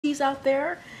out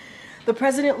there. The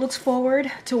president looks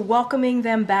forward to welcoming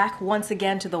them back once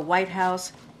again to the White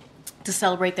House to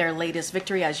celebrate their latest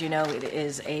victory. As you know, it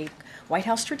is a White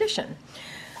House tradition.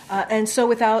 And so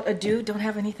without ado, don't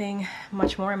have anything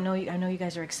much more. I know you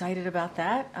guys are excited about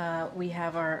that. We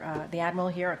have the Admiral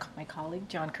here, my colleague,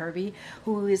 John Kirby,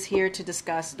 who is here to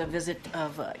discuss the visit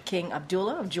of King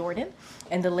Abdullah of Jordan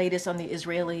and the latest on the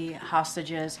Israeli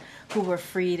hostages who were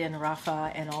freed in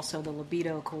Rafah, and also the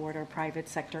Libido Corridor Private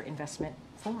Sector Investment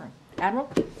Forum. Admiral?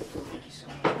 Thank you so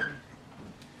much.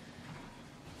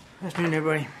 Good afternoon,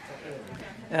 everybody.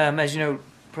 As you know, the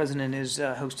President is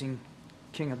hosting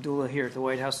King Abdullah here at the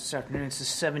White House this afternoon. It's the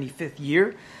 75th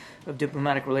year of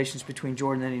diplomatic relations between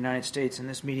Jordan and the United States, and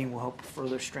this meeting will help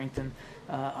further strengthen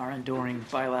our enduring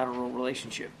bilateral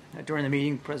relationship. During the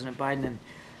meeting, President Biden and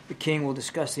the King will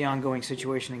discuss the ongoing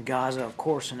situation in Gaza, of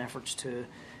course, and efforts to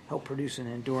help produce an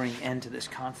enduring end to this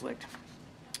conflict.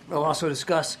 They'll also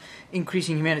discuss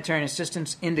increasing humanitarian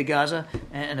assistance into Gaza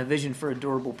and a vision for a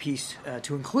durable peace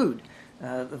to include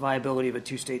the viability of a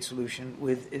two-state solution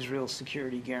with Israel's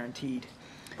security guaranteed.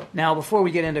 Now, before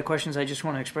we get into questions, I just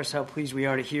want to express how pleased we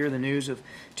are to hear the news of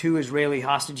 2 Israeli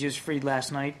hostages freed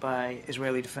last night by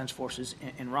Israeli Defense Forces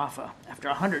in Rafah. After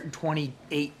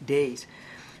 128 days,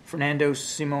 Fernando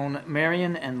Simon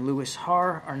Marion and Louis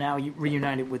Har are now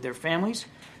reunited with their families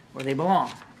where they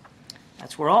belong.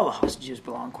 That's where all the hostages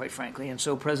belong, quite frankly. And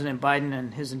so President Biden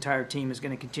and his entire team is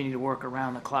going to continue to work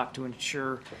around the clock to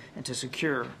ensure and to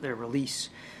secure their release.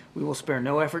 We will spare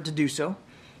no effort to do so,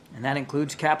 and that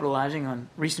includes capitalizing on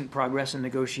recent progress in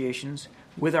negotiations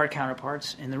with our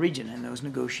counterparts in the region, and those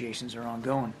negotiations are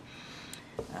ongoing.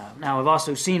 Now, I've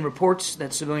also seen reports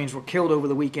that civilians were killed over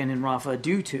the weekend in Rafah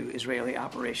due to Israeli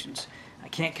operations. I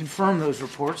can't confirm those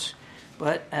reports,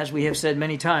 but as we have said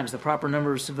many times, the proper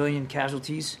number of civilian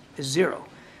casualties is 0.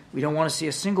 We don't want to see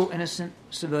a single innocent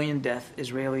civilian death,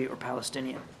 Israeli or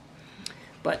Palestinian.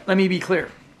 But let me be clear.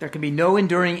 There can be no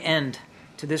enduring end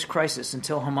to this crisis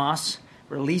until Hamas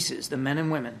releases the men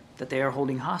and women that they are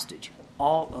holding hostage,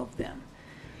 all of them.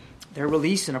 Their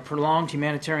release and a prolonged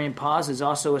humanitarian pause is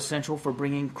also essential for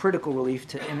bringing critical relief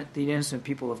to the innocent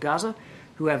people of Gaza,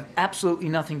 who have absolutely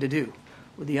nothing to do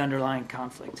with the underlying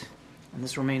conflict. And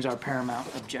this remains our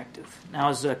paramount objective. Now,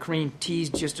 as Karine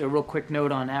teased, just a real quick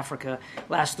note on Africa.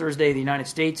 Last Thursday, the United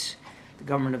States, the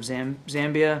government of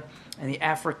Zambia, and the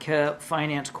Africa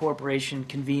Finance Corporation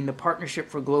convened the Partnership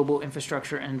for Global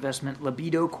Infrastructure and Investment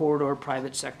Libido Corridor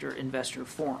Private Sector Investor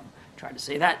Forum. Tried to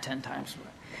say that 10 times.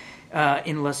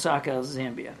 In Lusaka,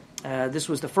 Zambia. This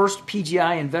was the first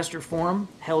PGI investor forum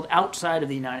held outside of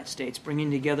the United States,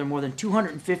 bringing together more than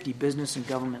 250 business and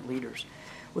government leaders.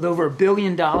 With over $1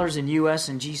 billion in U.S.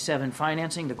 and G7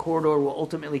 financing, the corridor will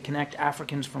ultimately connect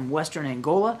Africans from western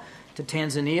Angola to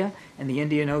Tanzania and the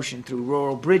Indian Ocean through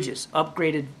rural bridges,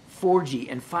 upgraded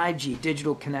 4G and 5G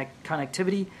digital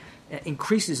connectivity,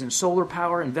 increases in solar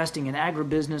power, investing in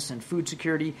agribusiness and food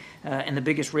security, and the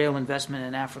biggest rail investment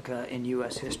in Africa in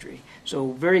U.S. history.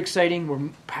 So very exciting.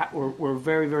 We're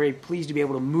very, very pleased to be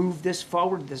able to move this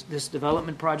forward, this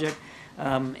development project.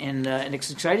 And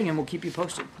it's exciting, and we'll keep you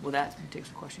posted. With that, we'll take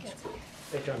some questions. Yes.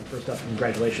 Thanks, John. First up,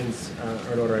 congratulations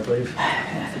are in order, I believe.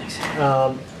 Thanks.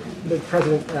 The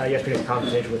President, yesterday's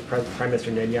conversation with Prime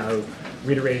Minister Netanyahu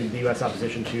reiterated the U.S.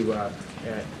 opposition to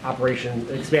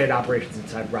expanded operations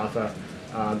inside Rafah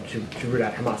to root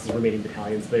out Hamas's remaining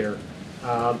battalions there.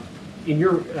 In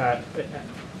your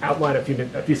outline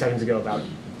a few seconds ago about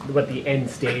what the end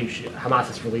stage Hamas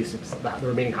has released the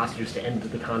remaining hostages to end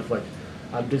the conflict,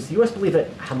 does the U.S. believe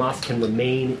that Hamas can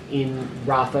remain in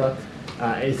Rafah?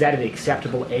 Is that an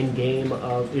acceptable end game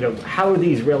of, how are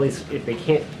the Israelis, if they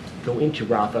can't go into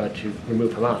Rafah to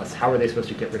remove Hamas, how are they supposed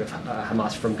to get rid of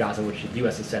Hamas from Gaza, which the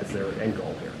U.S. has said is their end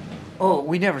goal here? Oh,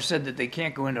 we never said that they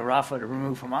can't go into Rafah to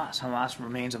remove Hamas. Hamas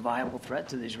remains a viable threat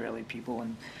to the Israeli people,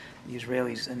 and the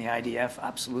Israelis and the IDF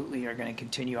absolutely are going to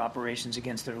continue operations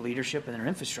against their leadership and their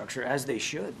infrastructure, as they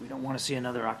should. We don't want to see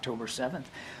another October 7th.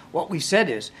 What we've said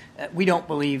is we don't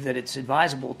believe that it's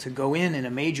advisable to go in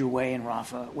a major way in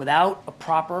Rafah without a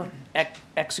proper,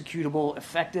 executable,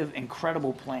 effective, and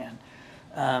credible plan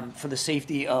for the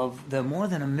safety of the more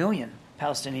than 1 million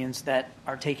Palestinians that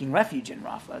are taking refuge in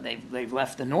Rafah. They've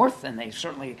left the north, and they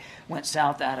certainly went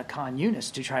south out of Khan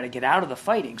Yunis to try to get out of the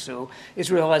fighting. So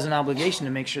Israel has an obligation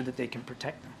to make sure that they can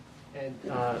protect them.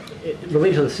 And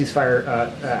related to the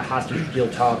ceasefire hostage deal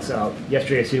talks,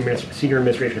 yesterday a senior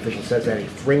administration official says that a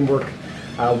framework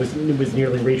was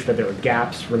nearly reached, but there were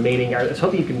gaps remaining. I was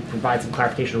hoping you can provide some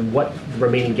clarification on what the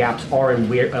remaining gaps are and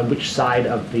which side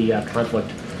of the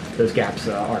conflict those gaps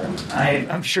are.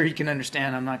 I'm sure you can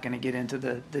understand. I'm not going to get into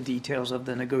the details of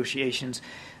the negotiations.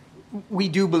 We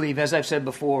do believe, as I've said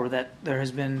before, that there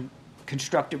has been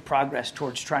constructive progress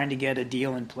towards trying to get a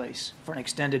deal in place for an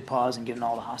extended pause and getting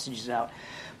all the hostages out.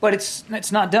 But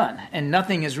it's not done, and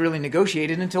nothing is really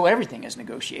negotiated until everything is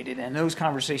negotiated, and those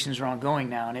conversations are ongoing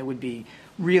now, and it would be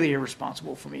really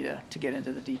irresponsible for me to get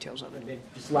into the details of it.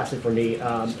 Just lastly for me,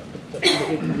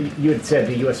 you had said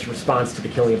the U.S. response to the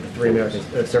killing of the 3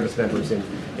 American service members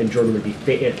in Jordan would be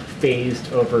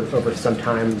phased over some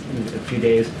time, a few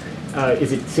days.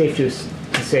 Is it safe to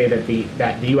say that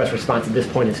the U.S. response at this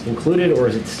point is concluded, or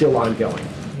is it still ongoing?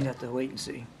 You have to wait and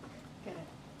see.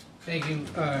 Thank you,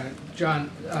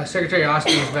 John. Secretary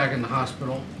Austin is back in the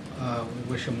hospital.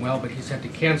 We wish him well, but he's had to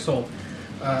cancel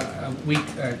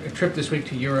a trip this week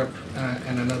to Europe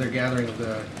and another gathering of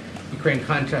the Ukraine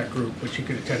Contact Group, which he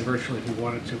could attend virtually if he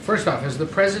wanted to. First off, has the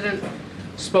president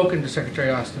spoken to Secretary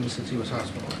Austin since he was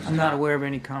hospitalized? I'm not aware of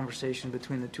any conversation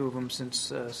between the two of them since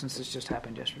this just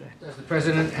happened yesterday. Does the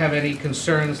president have any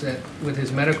concerns that with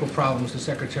his medical problems the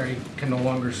secretary can no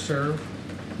longer serve?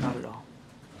 Not at all.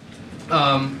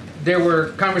 There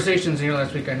were conversations here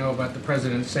last week, I know, about the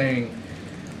president saying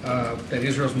that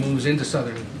Israel's moves into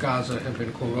southern Gaza have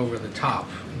been, quote, over the top.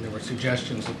 And there were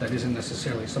suggestions that that isn't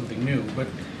necessarily something new. But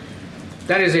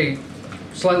that is a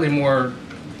slightly more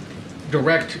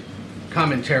direct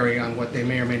commentary on what they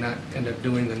may or may not end up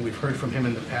doing than we've heard from him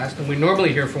in the past. And we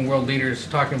normally hear from world leaders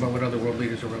talking about what other world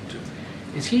leaders are up to.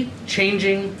 Is he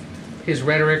changing his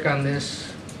rhetoric on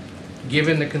this,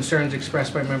 given the concerns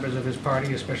expressed by members of his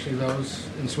party, especially those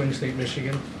in swing state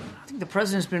Michigan? I think the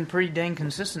president's been pretty dang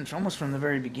consistent almost from the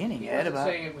very beginning, Ed. About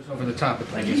saying it was over the top at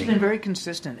the beginning. He's been very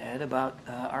consistent, Ed, about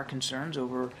our concerns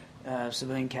over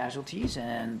civilian casualties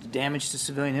and damage to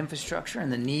civilian infrastructure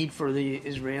and the need for the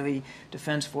Israeli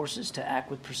Defense Forces to act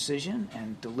with precision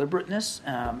and deliberateness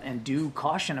and due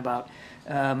caution about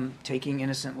taking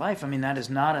innocent life. I mean, that is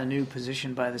not a new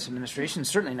position by this administration,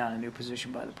 certainly not a new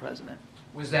position by the president.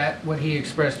 Was that what he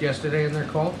expressed yesterday in their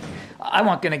call? I'm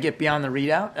not going to get beyond the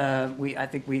readout. I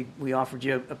think we offered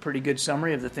you a pretty good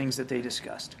summary of the things that they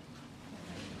discussed.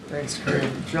 Thanks,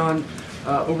 Kirby. John,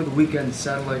 over the weekend,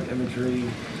 satellite imagery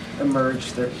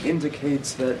emerged that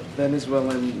indicates that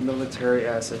Venezuelan military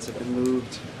assets have been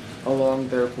moved along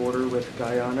their border with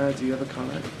Guyana. Do you have a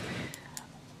comment?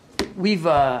 We've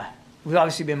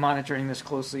obviously been monitoring this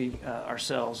closely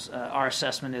ourselves. Our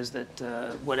assessment is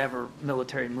that whatever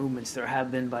military movements there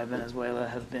have been by Venezuela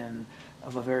have been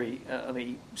of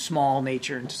a small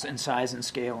nature in size and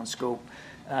scale and scope.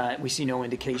 We see no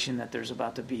indication that there's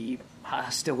about to be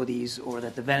hostilities or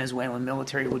that the Venezuelan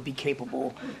military would be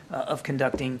capable of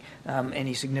conducting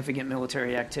any significant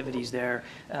military activities there.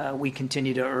 We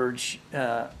continue to urge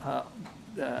a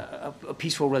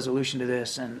peaceful resolution to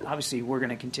this, and obviously we're going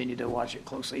to continue to watch it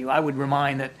closely. I would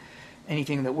remind that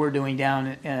anything that we're doing down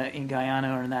in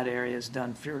Guyana or in that area is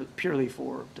done purely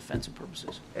for defensive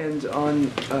purposes. And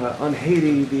on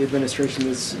Haiti, the administration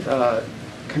is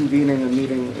convening a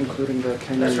meeting, including the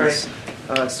Kenyans. That's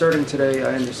right. Starting today,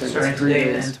 I understand. Starting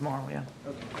today and tomorrow, yeah.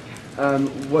 Okay.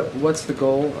 What's the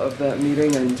goal of that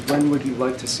meeting, and when would you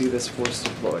like to see this force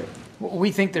deployed? Well,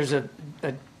 we think there's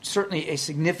certainly a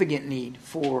significant need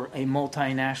for a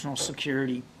multinational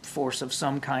security force of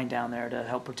some kind down there to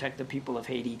help protect the people of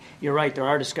Haiti. You're right, there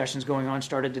are discussions going on,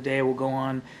 started today, will go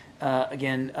on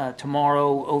again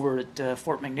tomorrow over at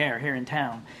Fort McNair here in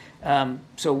town.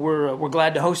 So we're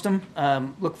glad to host them,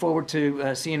 look forward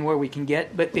to seeing where we can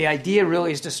get. But the idea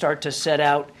really is to start to set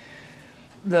out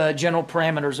the general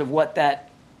parameters of what that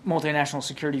multinational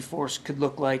security force could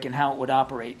look like and how it would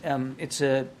operate. It's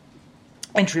a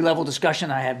entry-level discussion.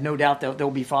 I have no doubt that there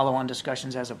will be follow-on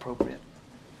discussions as appropriate.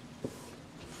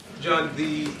 John,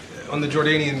 on the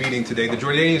Jordanian meeting today, the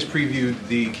Jordanians previewed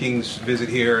the King's visit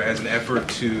here as an effort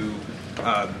to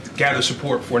gather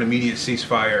support for an immediate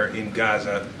ceasefire in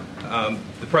Gaza.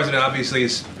 The president obviously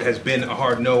has been a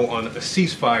hard no on a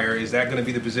ceasefire. Is that going to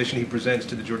be the position he presents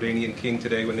to the Jordanian king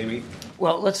today when they meet?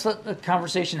 Well, let's let the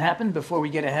conversation happen before we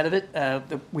get ahead of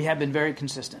it. We have been very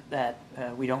consistent that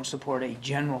we don't support a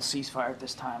general ceasefire at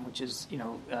this time, which is,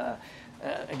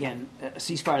 again, a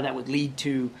ceasefire that would lead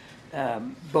to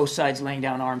both sides laying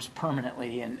down arms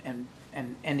permanently and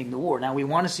ending the war. Now, we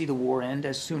want to see the war end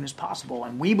as soon as possible,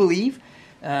 and we believe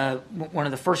one of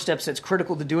the first steps that's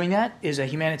critical to doing that is a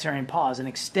humanitarian pause, an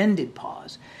extended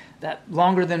pause, that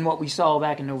longer than what we saw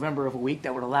back in November of a week,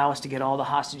 that would allow us to get all the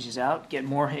hostages out, get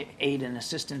more aid and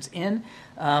assistance in,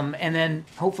 and then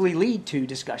hopefully lead to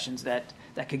discussions that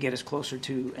could get us closer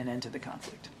to an end to the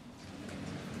conflict.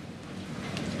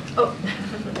 Oh,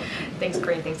 thanks,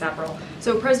 Karine. Thanks, Admiral.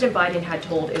 So President Biden had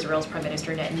told Israel's Prime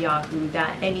Minister Netanyahu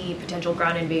that any potential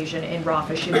ground invasion in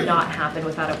Rafah should not happen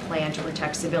without a plan to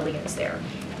protect civilians there.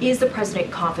 Is the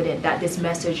president confident that this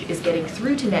message is getting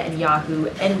through to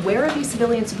Netanyahu, and where are these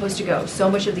civilians supposed to go? So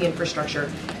much of the infrastructure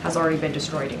has already been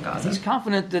destroyed in Gaza. He's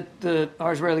confident that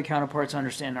our Israeli counterparts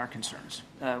understand our concerns.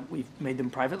 We've made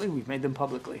them privately, we've made them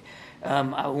publicly.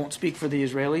 I won't speak for the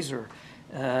Israelis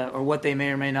or what they may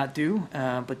or may not do,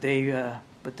 but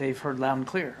they've heard loud and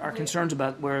clear our concerns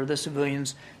about where the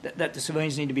civilians that the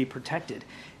civilians need to be protected.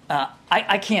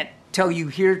 I can't tell you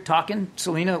here talking,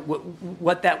 Selena,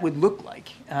 what that would look like,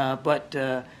 but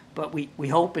we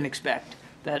hope and expect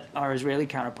that our Israeli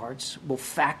counterparts will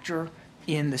factor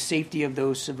in the safety of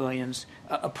those civilians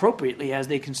appropriately as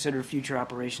they consider future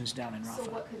operations down in Rafah.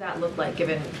 So what could that look like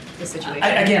given the situation?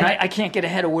 I can't get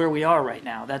ahead of where we are right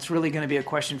now. That's really going to be a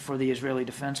question for the Israeli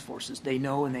Defense Forces. They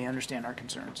know and they understand our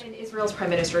concerns. And Israel's prime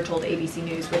minister told ABC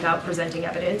News, without presenting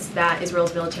evidence, that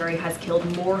Israel's military has killed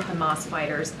more Hamas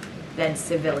fighters than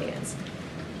civilians.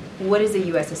 What is the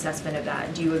U.S. assessment of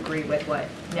that? Do you agree with what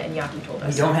Netanyahu told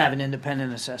us? We don't have an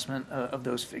independent assessment of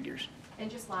those figures. And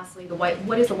just lastly,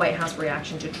 what is the White House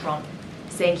reaction to Trump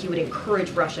saying he would encourage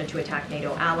Russia to attack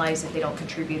NATO allies if they don't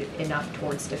contribute enough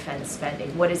towards defense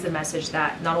spending? What is the message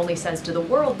that not only sends to the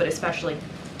world, but especially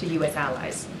to U.S.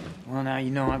 allies? Well, now,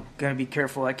 I'm going to be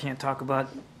careful. I can't talk about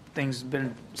things that have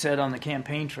been said on the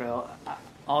campaign trail.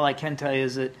 All I can tell you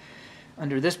is that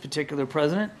under this particular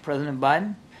President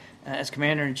Biden, as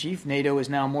Commander-in-Chief, NATO is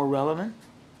now more relevant,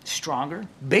 stronger,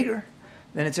 bigger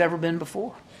than it's ever been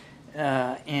before.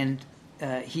 And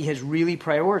he has really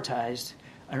prioritized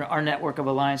our network of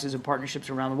alliances and partnerships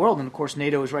around the world. And, of course,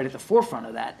 NATO is right at the forefront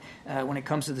of that when it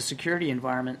comes to the security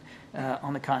environment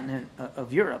on the continent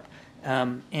of Europe.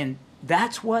 And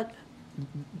that's what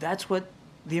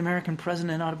the American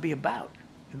president ought to be about.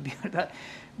 It would be about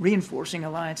reinforcing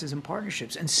alliances and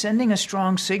partnerships and sending a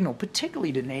strong signal,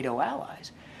 particularly to NATO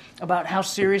allies, about how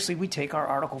seriously we take our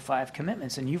Article 5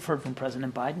 commitments. And you've heard from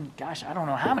President Biden, gosh, I don't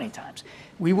know how many times.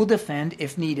 We will defend,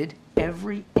 if needed,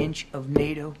 every inch of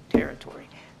NATO territory.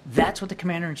 That's what the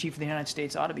Commander-in-Chief of the United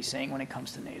States ought to be saying when it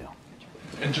comes to NATO.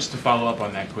 And just to follow up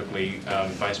on that quickly,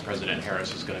 Vice President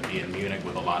Harris is going to be in Munich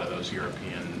with a lot of those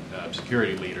European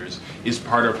security leaders. Is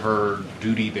part of her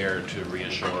duty there to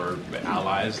reassure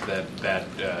allies that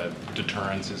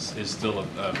deterrence is still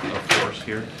a force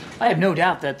here? I have no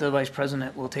doubt that the Vice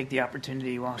President will take the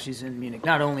opportunity while she's in Munich,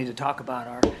 not only to talk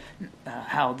about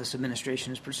how this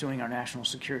administration is pursuing our national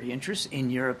security interests in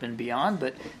Europe and beyond,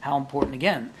 but how important,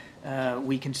 again,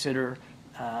 we consider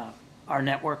our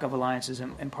network of alliances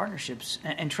and partnerships.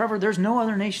 And Trevor, there's no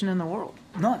other nation in the world,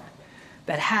 none,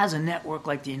 that has a network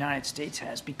like the United States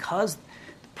has, because the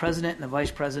President and the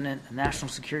Vice President and the National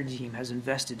Security Team has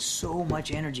invested so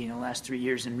much energy in the last 3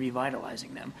 years in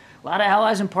revitalizing them. A lot of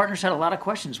allies and partners had a lot of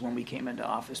questions when we came into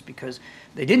office because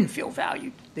they didn't feel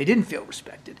valued, they didn't feel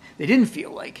respected, they didn't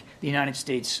feel like the United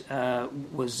States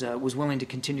was willing to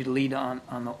continue to lead on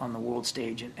the world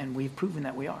stage, and we've proven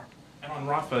that we are. And on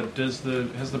Rafah,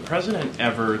 has the president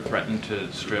ever threatened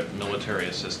to strip military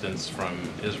assistance from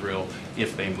Israel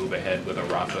if they move ahead with a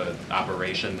Rafah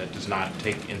operation that does not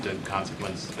take into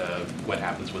consequence what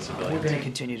happens with civilians? We're going to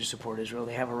continue to support Israel.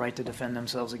 They have a right to defend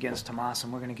themselves against Hamas,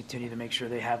 and we're going to continue to make sure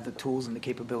they have the tools and the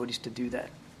capabilities to do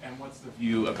that. And what's the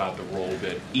view about the role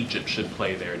that Egypt should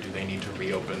play there? Do they need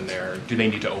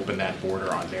to open that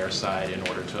border on their side in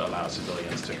order to allow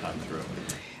civilians to come through?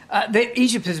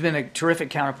 Egypt has been a terrific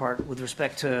counterpart with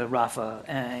respect to Rafah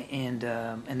and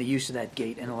the use of that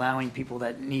gate and allowing people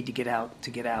that need to get out,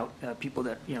 people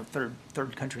that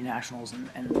third country nationals,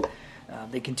 and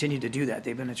they continue to do that.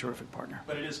 They've been a terrific partner.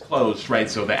 But it is closed, right?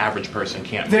 So the average person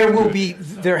can't.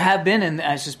 There have been, and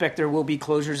I suspect there will be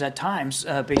closures at times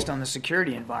based on the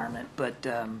security environment. But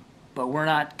we're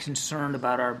not concerned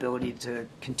about our ability to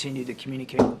continue to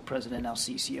communicate with President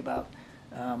El-Sisi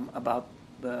about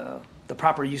the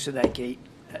proper use of that gate.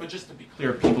 But just to be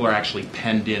clear, people are actually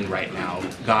penned in right now,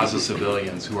 Gaza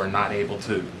civilians who are not able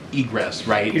to egress,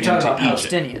 right? You're talking about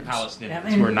Egypt.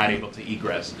 Palestinians who are not able to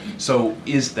egress. So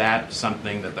is that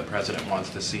something that the president wants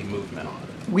to see movement on?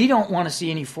 We don't want to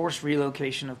see any forced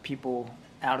relocation of people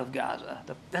out of Gaza.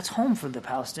 That's home for the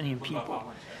Palestinian people.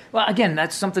 Well, again,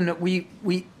 that's something that we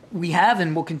have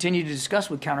and will continue to discuss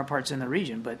with counterparts in the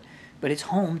region, but it's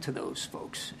home to those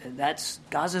folks.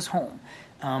 Gaza's home.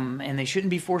 And they shouldn't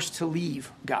be forced to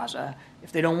leave Gaza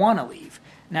if they don't want to leave.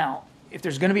 Now, if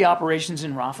there's going to be operations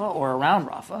in Rafah or around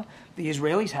Rafah, the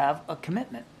Israelis have a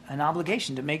commitment, an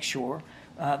obligation to make sure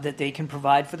that they can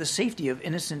provide for the safety of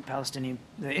innocent Palestinian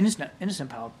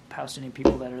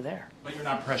people that are there. But you're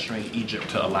not pressuring Egypt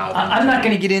to allow them. I'm not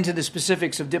going to get into the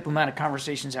specifics of diplomatic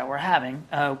conversations that we're having.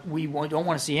 We don't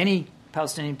want to see any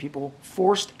Palestinian people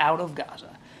forced out of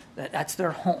Gaza. That's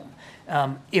their home.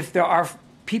 If there are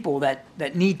people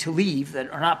that need to leave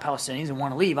that are not Palestinians and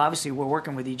want to leave, obviously we're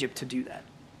working with Egypt to do that.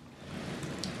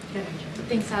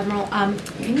 Thanks, Admiral.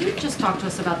 Can you just talk to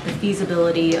us about the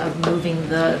feasibility of moving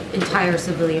the entire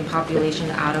civilian population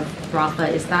out of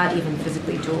Rafah? Is that even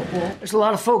physically doable? There's a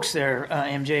lot of folks there,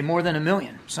 MJ, more than 1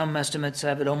 million. Some estimates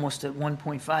have it almost at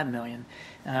 1.5 million.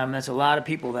 That's a lot of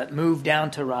people that move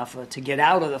down to Rafah to get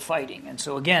out of the fighting. And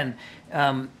so, again,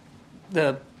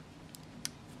 the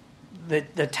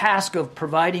task of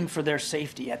providing for their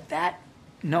safety at that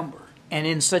number and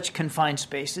in such confined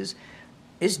spaces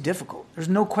is difficult. There's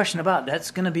no question about it.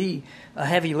 That's going to be a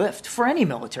heavy lift. For any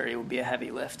military, it would be a heavy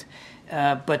lift.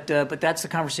 But that's the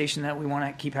conversation that we want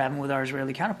to keep having with our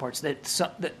Israeli counterparts.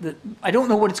 That I don't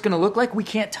know what it's going to look like. We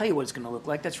can't tell you what it's going to look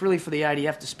like. That's really for the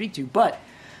IDF to speak to. But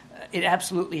it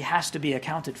absolutely has to be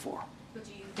accounted for. But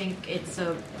do you think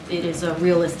it is a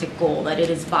realistic goal, that it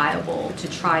is viable to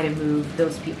try to move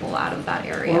those people out of that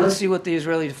area? Well, let's see what the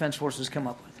Israeli Defense Forces come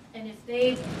up with. And if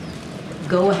they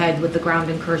go ahead with the ground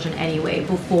incursion anyway,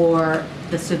 before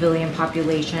the civilian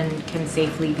population can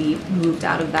safely be moved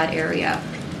out of that area,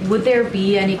 would there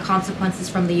be any consequences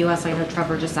from the U.S.? I know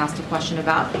Trevor just asked a question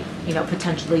about,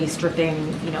 potentially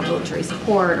stripping, military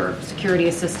support or security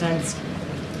assistance.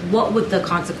 What would the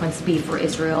consequence be for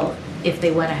Israel if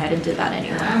they went ahead and did that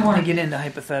anyway? I don't want to get into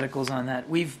hypotheticals on that.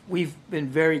 We've been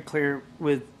very clear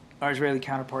with our Israeli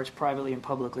counterparts privately and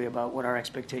publicly about what our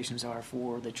expectations are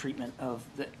for the treatment of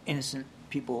the innocent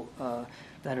people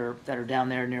that are down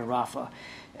there near Rafah.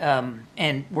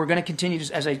 And we're going to continue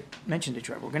to, as I mentioned to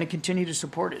Trevor, we're going to continue to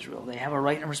support Israel. They have a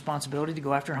right and responsibility to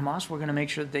go after Hamas. We're going to make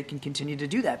sure that they can continue to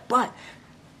do that. But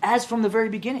as from the very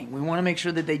beginning, we want to make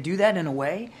sure that they do that in a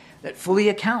way that fully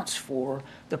accounts for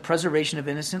the preservation of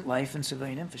innocent life and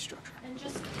civilian infrastructure. And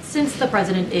just since the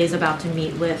president is about to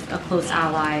meet with a close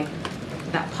ally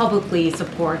that publicly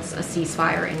supports a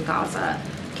ceasefire in Gaza,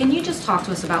 can you just talk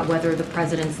to us about whether the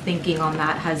president's thinking on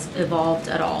that has evolved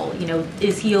at all?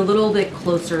 Is he a little bit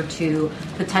closer to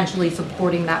potentially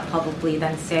supporting that publicly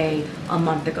than, say, a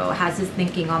month ago? Has his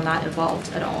thinking on that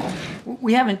evolved at all?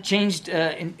 We haven't changed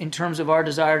in terms of our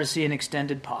desire to see an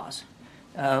extended pause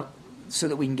so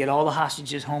that we can get all the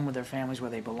hostages home with their families where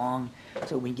they belong,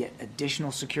 so we can get additional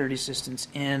security assistance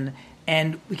in,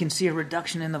 and we can see a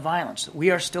reduction in the violence. We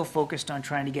are still focused on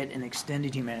trying to get an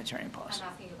extended humanitarian pause. I'm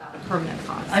asking about a permanent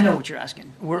pause. I know what you're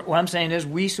asking. What I'm saying is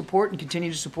we support and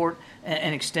continue to support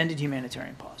an extended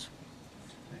humanitarian pause.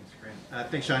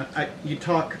 Thanks, John. You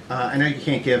talk, I know you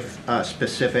can't give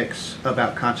specifics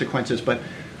about consequences, but,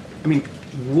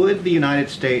 would the United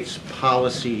States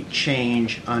policy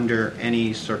change under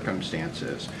any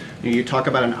circumstances? You talk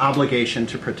about an obligation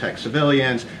to protect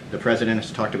civilians. The president has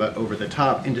talked about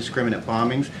over-the-top, indiscriminate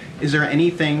bombings. Is there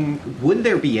anything, would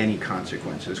there be any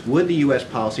consequences? Would the U.S.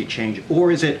 policy change,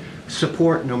 or is it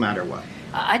support no matter what?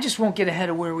 I just won't get ahead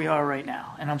of where we are right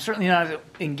now, and I'm certainly not going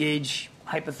to engage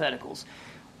hypotheticals.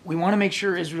 We want to make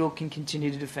sure Israel can continue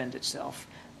to defend itself.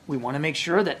 We want to make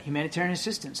sure that humanitarian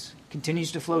assistance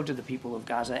continues to flow to the people of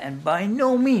Gaza, and by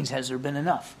no means has there been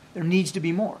enough. There needs to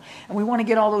be more. And we want to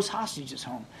get all those hostages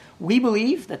home. We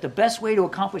believe that the best way to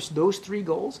accomplish those three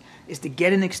goals is to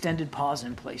get an extended pause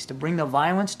in place, to bring the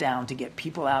violence down, to get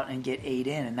people out and get aid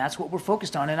in. And that's what we're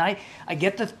focused on. And I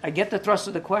get the thrust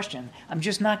of the question. I'm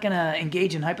just not going to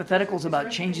engage in hypotheticals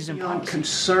about changes in policy.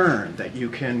 Concern that you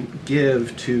can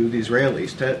give to the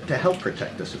Israelis to help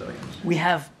protect the civilians? We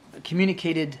have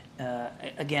communicated,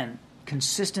 again,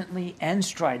 consistently and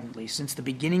stridently since the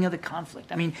beginning of the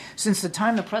conflict. Since the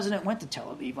time the president went to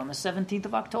Tel Aviv on the 17th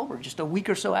of October, just a week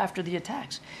or so after the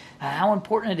attacks, how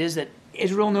important it is that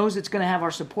Israel knows it's going to have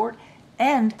our support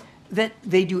and that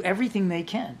they do everything they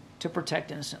can to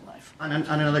protect innocent life. On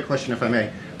another question, if I may,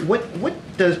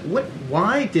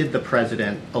 why did the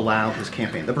president allow his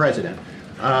campaign,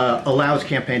 allow his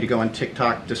campaign to go on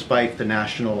TikTok despite the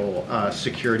national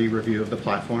security review of the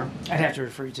platform? I'd have to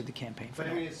refer you to the campaign. But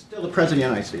it's still the president of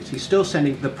the United States. He's still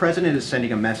the president is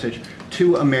sending a message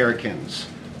to Americans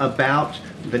about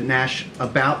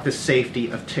the safety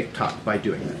of TikTok by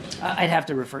doing this. I'd have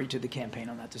to refer you to the campaign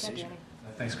on that decision.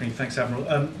 Thanks, Green. Thanks,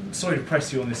 Admiral. Sorry to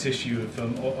press you on this issue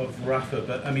of Rafah,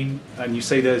 but and you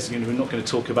say we're not going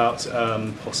to talk about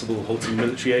possible halting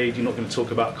military aid. You're not going to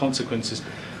talk about consequences.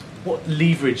 What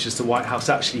leverage does the White House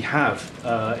actually have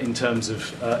in terms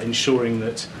of ensuring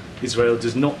that Israel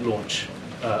does not launch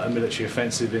a military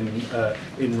offensive in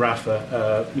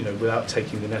Rafah, without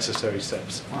taking the necessary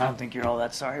steps. Well, I don't think you're all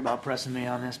that sorry about pressing me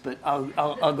on this, but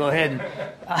I'll go ahead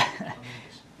and.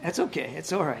 That's okay.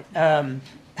 It's all right.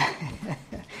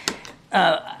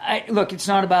 Look, it's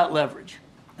not about leverage.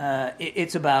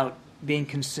 It's about being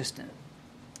consistent.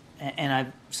 And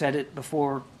I've said it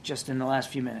before just in the last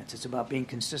few minutes. It's about being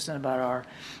consistent about our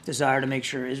desire to make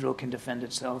sure Israel can defend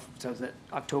itself so that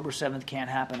October 7th can't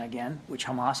happen again, which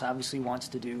Hamas obviously wants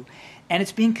to do. And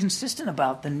it's being consistent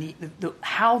about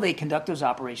how they conduct those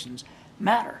operations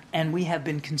matter. And we have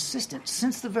been consistent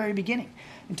since the very beginning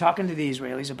in talking to the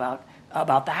Israelis about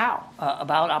the how,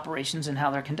 about operations and how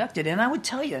they're conducted. And I would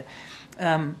tell you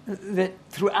that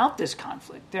throughout this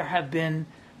conflict, there have been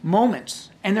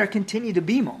moments, and there continue to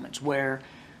be moments, where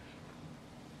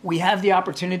we have the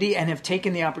opportunity and have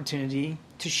taken the opportunity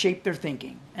to shape their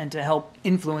thinking and to help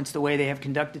influence the way they have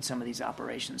conducted some of these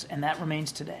operations. And that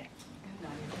remains today.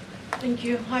 Thank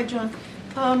you. Hi, John.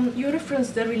 You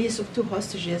referenced the release of 2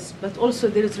 hostages, but also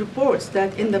there is reports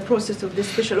that in the process of this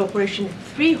special operation,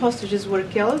 3 hostages were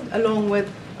killed, along with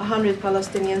 100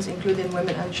 Palestinians, including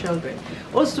women and children.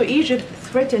 Also, Egypt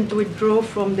threatened to withdraw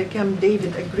from the Camp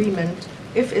David agreement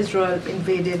if Israel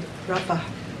invaded Rafah.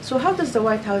 So how does the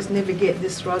White House navigate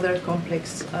this rather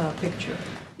complex picture?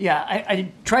 Yeah,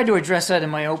 I tried to address that in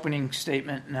my opening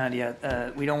statement,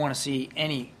 Nadia. We don't want to see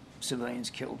any civilians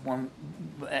killed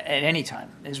at any time,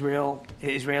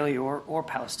 Israeli or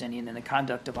Palestinian, in the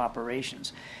conduct of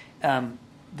operations.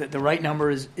 The right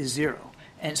number is 0.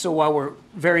 And so while we're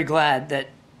very glad that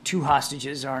 2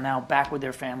 hostages are now back with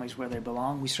their families where they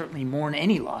belong, we certainly mourn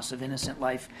any loss of innocent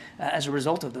life as a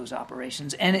result of those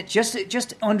operations. And it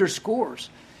just underscores,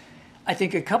 I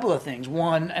think, a couple of things.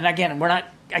 One, and again,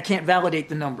 I can't validate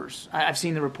the numbers. I've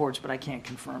seen the reports, but I can't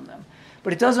confirm them.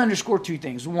 But it does underscore 2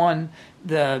 things. One,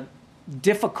 the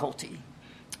difficulty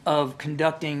of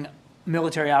conducting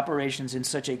military operations in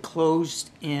such a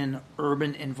closed-in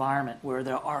urban environment where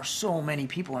there are so many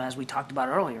people, and as we talked about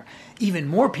earlier, even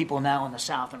more people now in the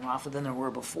south in Rafah than there were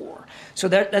before. So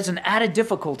that's an added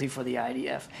difficulty for the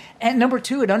IDF. And number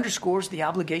 2, it underscores the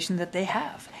obligation that they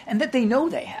have, and that they know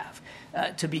they have,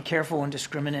 to be careful and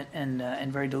discriminate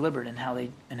and very deliberate in how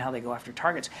they go after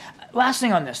targets. Last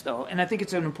thing on this, though, and I think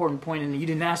it's an important point, and you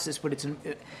didn't ask this, but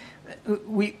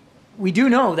we do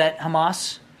know that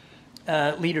Hamas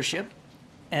leadership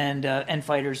and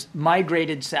fighters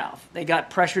migrated south. They got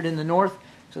pressured in the north,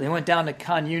 so they went down to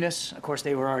Khan Yunis. Of course,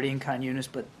 they were already in Khan Yunis,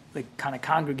 but they kind of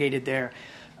congregated there.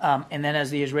 And then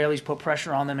as the Israelis put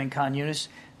pressure on them in Khan Yunis,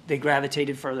 they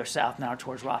gravitated further south now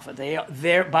towards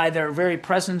Rafah. By their very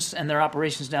presence and their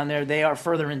operations down there, they are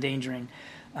further endangering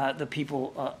the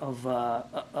people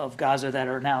of Gaza that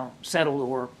are now settled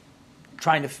or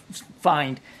trying to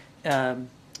find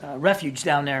refuge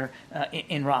down there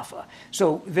in Rafah.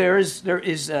 So there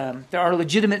are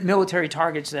legitimate military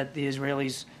targets that the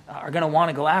Israelis are going to want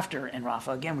to go after in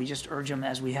Rafah. Again, we just urge them,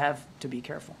 as we have, to be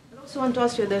careful. I also want to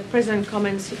ask you that President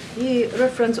comments, he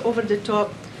referenced over the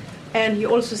top, and he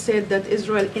also said that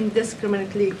Israel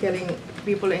indiscriminately killing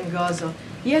people in Gaza.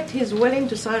 Yet he's willing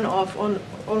to sign off on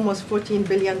almost $14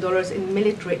 billion in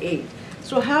military aid.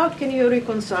 So how can you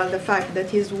reconcile the fact that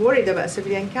he's worried about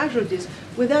civilian casualties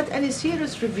without any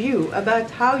serious review about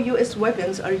how U.S.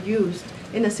 weapons are used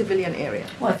in a civilian area?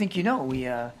 Well, I think we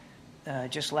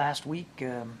just last week,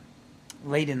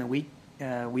 late in the week,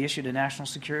 we issued a national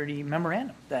security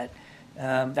memorandum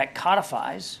that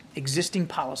codifies existing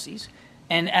policies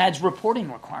and adds reporting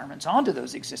requirements onto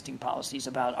those existing policies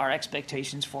about our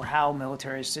expectations for how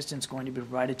military assistance is going to be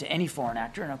provided to any foreign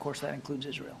actor, and of course that includes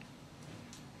Israel.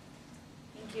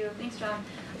 Thank you. Thanks,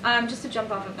 John. Just to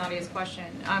jump off of Nadia's question,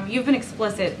 you've been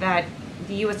explicit that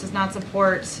the U.S. does not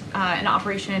support an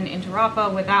operation into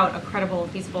Rafah without a credible,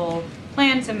 feasible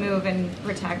plan to move and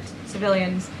protect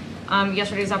civilians.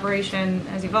 Yesterday's operation,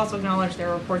 as you've also acknowledged, there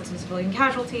are reports of civilian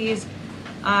casualties.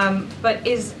 But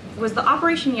was the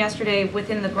operation yesterday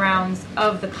within the grounds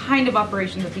of the kind of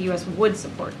operation that the U.S. would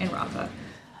support in Rafah?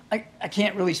 I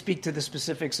can't really speak to the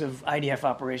specifics of IDF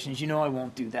operations. I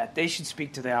won't do that. They should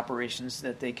speak to the operations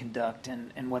that they conduct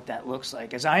and what that looks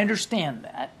like. As I understand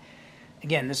that,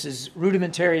 again, this is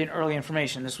rudimentary and early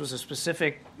information. This was a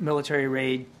specific military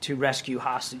raid to rescue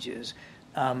hostages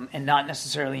and not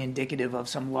necessarily indicative of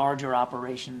some larger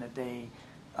operation that they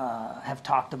have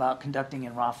talked about conducting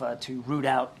in Rafah to root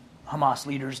out Hamas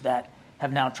leaders that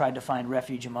have now tried to find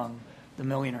refuge among the 1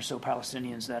 million or so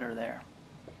Palestinians that are there.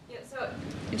 Yeah, so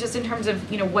just in terms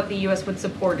of what the U.S. would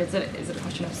support, is it a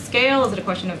question of scale? Is it a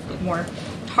question of more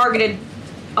targeted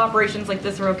operations like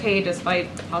this are okay despite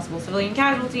possible civilian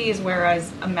casualties,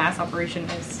 whereas a mass operation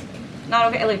is not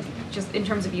okay? just in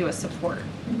terms of U.S. support?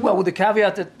 Well, with the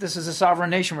caveat that this is a sovereign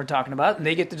nation we're talking about, and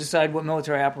they get to decide what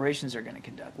military operations they're going to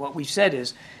conduct. What we've said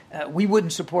is we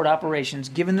wouldn't support operations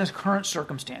given the current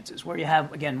circumstances, where you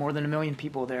have, again, more than 1 million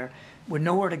people there with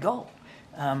nowhere to go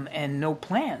and no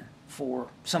plan for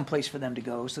some place for them to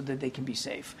go so that they can be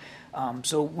safe.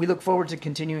 So we look forward to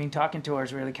continuing talking to our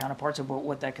Israeli counterparts about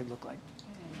what that could look like.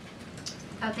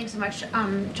 Thanks so much.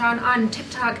 John, on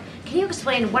TikTok, can you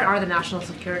explain what are the national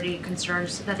security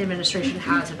concerns that the administration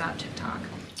has about TikTok?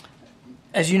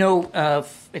 As you know,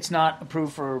 it's not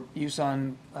approved for use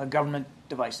on government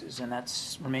devices, and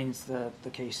that remains the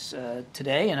case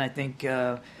today. And I think,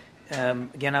 again,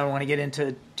 I don't want to get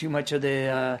into too much of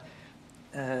the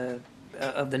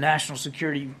national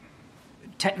security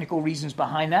technical reasons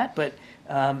behind that, but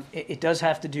it does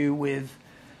have to do with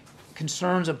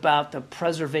concerns about the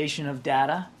preservation of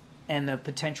data and the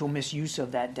potential misuse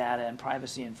of that data and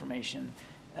privacy information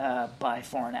by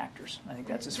foreign actors. I think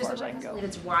that's as far as I can go.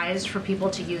 It's wise for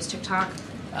people to use TikTok?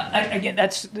 Again,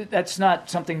 that's not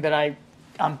something that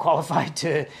I'm qualified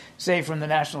to say from the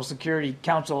National Security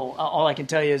Council. All I can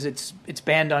tell you is it's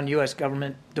banned on U.S.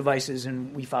 government devices,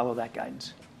 and we follow that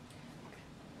guidance.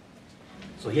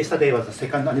 So yesterday was the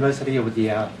second anniversary of the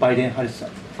Biden-Harris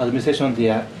administration,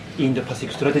 the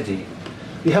Indo-Pacific strategy.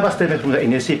 We have a statement from the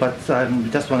NSC, but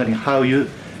I'm just wondering how you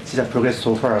see the progress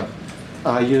so far.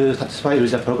 Are you satisfied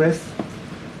with the progress?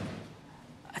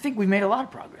 I think we've made a lot of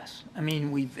progress. I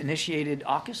mean, we've initiated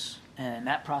AUKUS, and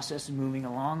that process is moving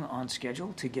along on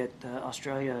schedule to get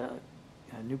Australia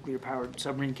a nuclear-powered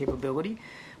submarine capability.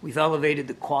 We've elevated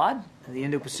the Quad, the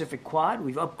Indo-Pacific Quad.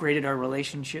 We've upgraded our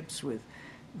relationships with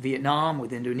Vietnam,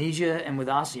 with Indonesia, and with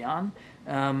ASEAN.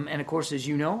 And of course, as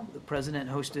you know, the president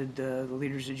hosted the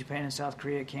leaders of Japan and South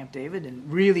Korea at Camp David and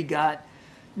really got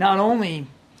not only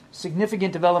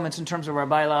significant developments in terms of our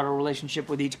bilateral relationship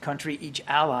with each country, each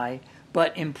ally,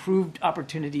 but improved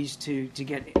opportunities to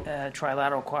get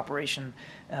trilateral cooperation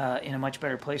in a much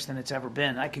better place than it's ever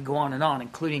been. I could go on,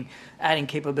 including adding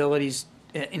capabilities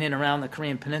in and around the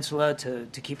Korean Peninsula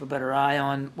to keep a better eye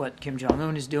on what Kim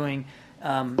Jong-un is doing,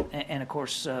 and of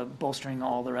course, bolstering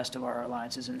all the rest of our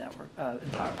alliances and network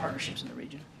and partnerships in the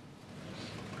region.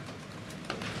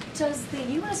 Does the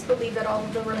U.S. believe that all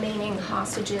of the remaining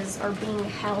hostages are being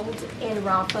held in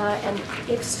Rafah? And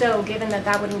if so, given that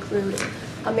that would include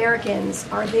Americans,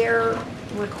 are there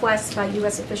requests by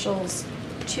U.S. officials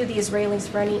to the Israelis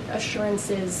for any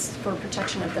assurances for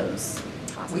protection of those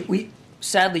hostages? We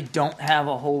sadly don't have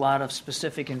a whole lot of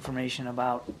specific information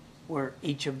about where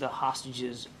each of the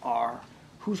hostages are,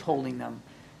 who's holding them,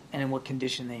 and in what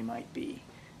condition they might be.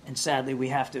 And sadly, we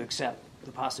have to accept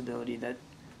the possibility that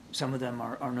some of them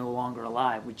are no longer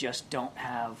alive. We just don't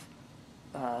have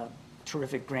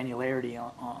terrific granularity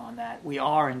on that. We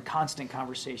are in constant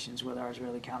conversations with our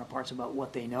Israeli counterparts about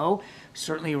what they know.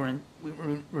 Certainly, we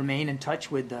remain in touch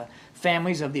with the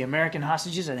families of the American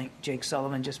hostages. I think Jake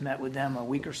Sullivan just met with them a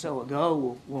week or so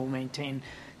ago. We'll maintain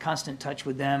constant touch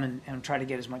with them and try to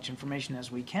get as much information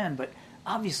as we can. But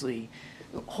obviously,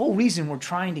 the whole reason we're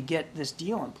trying to get this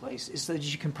deal in place is so that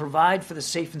you can provide for the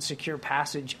safe and secure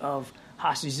passage of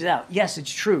hostages out. Yes,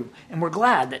 it's true, and we're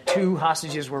glad that 2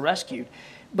 hostages were rescued,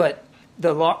 but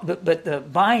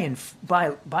by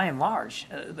and large,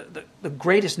 the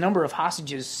greatest number of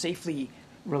hostages safely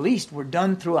released were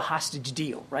done through a hostage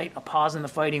deal, right? A pause in the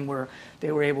fighting where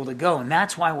they were able to go, and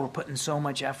that's why we're putting so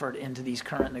much effort into these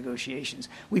current negotiations.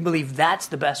 We believe that's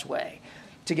the best way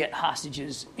to get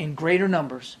hostages in greater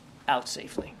numbers out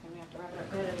safely.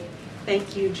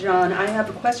 Thank you, John. I have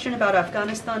a question about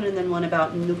Afghanistan and then one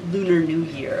about Lunar New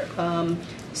Year.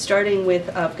 Starting with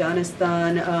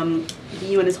Afghanistan, the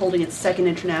UN is holding its second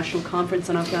international conference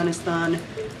on Afghanistan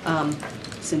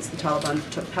since the Taliban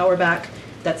took power back.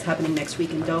 That's happening next week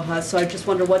in Doha. So I just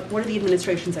wonder, what are the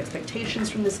administration's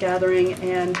expectations from this gathering?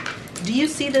 And do you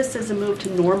see this as a move to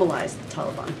normalize the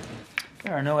Taliban?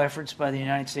 There are no efforts by the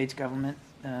United States government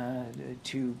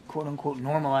to quote-unquote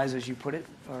normalize, as you put it,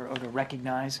 or to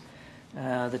recognize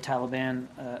the Taliban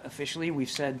officially. We've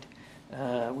said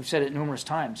it numerous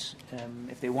times.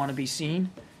 If they want to be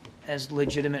seen as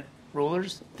legitimate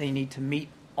rulers, they need to meet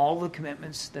all the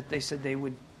commitments that they said they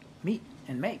would meet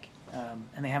and make,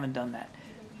 and they haven't done that.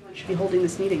 We should be holding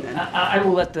this meeting then. I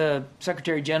will let the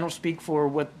Secretary General speak for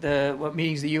what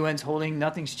meetings the UN's holding.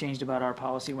 Nothing's changed about our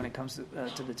policy when it comes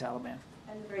to the Taliban.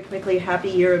 And very quickly, Happy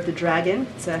Year of the Dragon.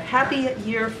 It's a happy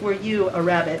year for you, a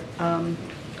rabbit.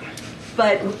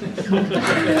 But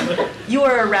you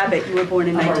are a rabbit. You were born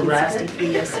in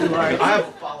 1963. Yes, you are. I have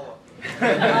a follow-up.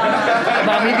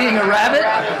 About me being a rabbit?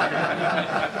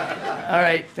 All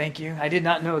right, thank you. I did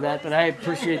not know that, but I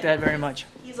appreciate that very much.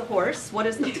 You He's a horse.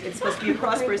 It's supposed to be a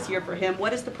prosperous year for him.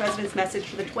 What is the president's message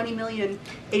for the 20 million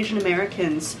Asian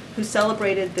Americans who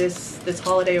celebrated this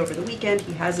holiday over the weekend?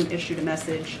 He hasn't issued a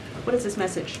message. What is his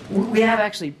message? We have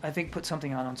actually, I think, put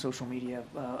something on social media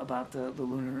about the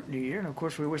Lunar New Year. And of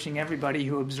course, we're wishing everybody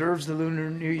who observes the Lunar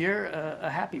New Year a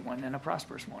happy one and a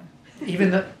prosperous one.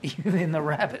 Even the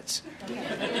rabbits.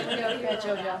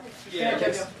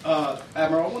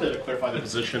 Admiral, I wanted to clarify the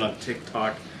position on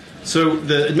TikTok. So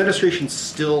the administration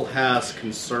still has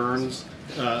concerns,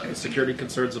 security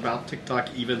concerns about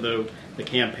TikTok, even though the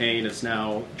campaign has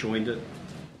now joined it?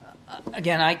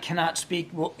 Again, I cannot speak,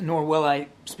 nor will I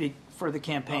speak for the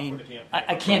campaign.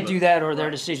 I can't do that or their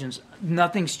decisions.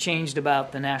 Nothing's changed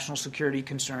about the national security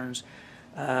concerns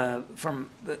from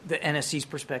the NSC's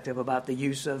perspective about the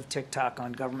use of TikTok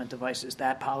on government devices.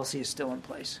 That policy is still in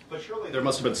place. But surely there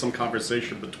must have been some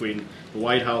conversation between the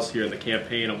White House here and the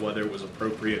campaign on whether it was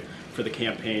appropriate for the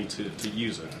campaign to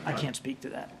use it. I can't speak to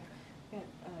that.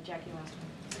 Jackie, last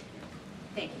one.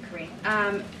 Thank you,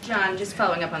 Karine. John, just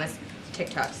following up on this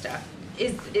TikTok stuff.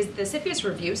 Is the CFIUS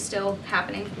review still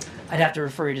happening? I'd have to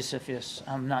refer you to CFIUS.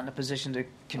 I'm not in a position to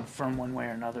confirm one way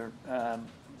or another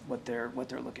what they're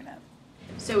looking at.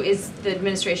 So is the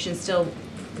administration still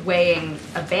weighing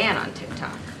a ban on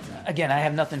TikTok? Again, I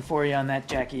have nothing for you on that,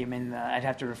 Jackie. I mean, I'd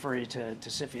have to refer you to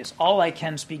CFIUS. All I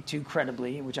can speak to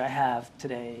credibly, which I have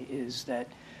today, is that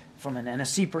from an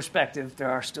NSC perspective,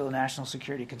 there are still national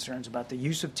security concerns about the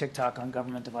use of TikTok on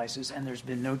government devices, and there's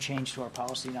been no change to our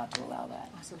policy not to allow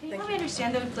that. Awesome. Can you help me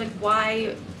understand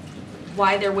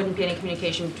why there wouldn't be any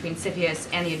communication between CFIUS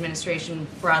and the administration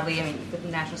broadly? I mean, with the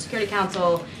National Security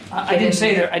Council. I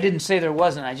didn't say there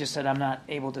wasn't. I just said I'm not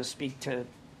able to speak to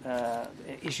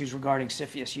issues regarding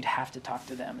CFIUS. You'd have to talk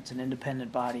to them. It's an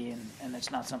independent body, and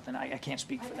it's not something I can't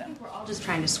speak for them. I think we're all just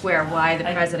trying to square why the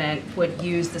president would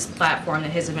use this platform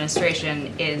that his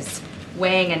administration is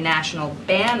weighing a national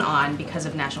ban on because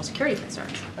of national security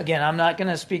concerns. Again, I'm not going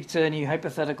to speak to any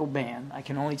hypothetical ban. I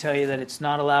can only tell you that it's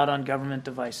not allowed on government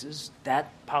devices.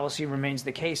 That policy remains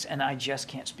the case, and I just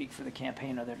can't speak for the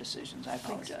campaign or their decisions. I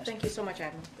apologize. Thank you so much,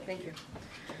 Admiral. Thank you.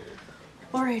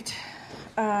 All right.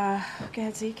 Go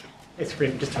ahead, Zeke. It's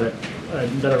great. Just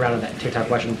another round of that TikTok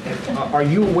question. Are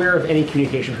you aware of any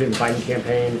communication between the Biden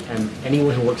campaign and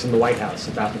anyone who works in the White House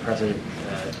about the president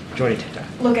joining TikTok?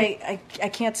 Look, I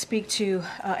can't speak to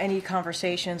any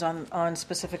conversations on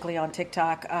specifically on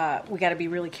TikTok. We got to be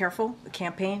really careful. The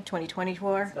campaign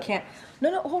 2024 can't.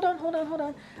 No, hold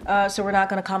on. So we're not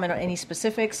going to comment on any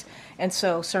specifics, and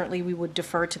so certainly we would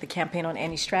defer to the campaign on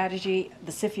any strategy.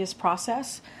 The CFIUS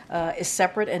process is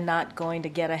separate and not going to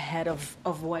get ahead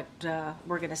of what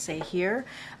we're going to say here.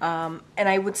 And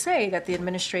I would say that the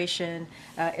administration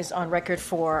is on record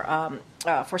for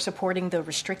supporting the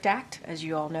Restrict Act, as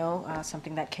you all know,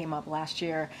 something that came up last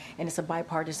year, and it's a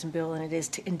bipartisan bill, and it is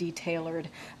indeed tailored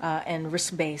and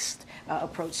risk-based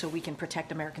approach so we can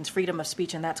protect Americans' freedom of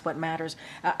speech, and that's what matters.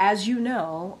 As you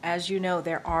know,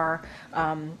 there are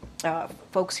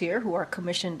folks here who are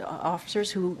commissioned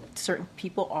officers who certain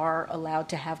people are allowed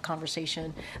to have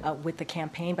conversation with the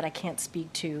campaign, but I can't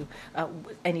speak to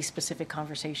any specific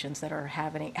conversations that are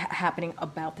happening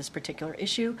about this particular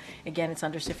issue. Again, it's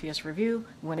under CFIUS review.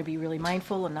 We want to be really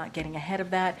mindful of not getting ahead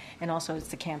of that, and also it's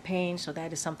the campaign, so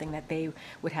that is something that they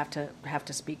would have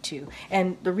to speak to.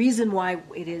 And the reason why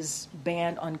it is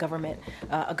banned on government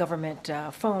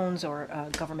phones or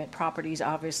government properties,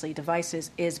 obviously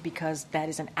devices, is because that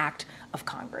is an act of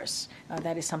Congress.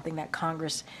 That is something that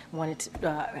Congress wanted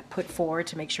to put forward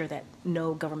to make sure that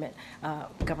no government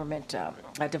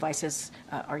devices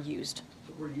are used.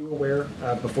 Were you aware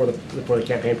before the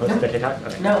campaign posted that TikTok?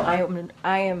 Okay. No,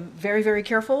 I am very, very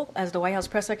careful as the White House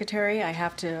press secretary.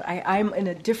 I'm in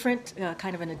a different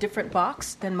kind of in a different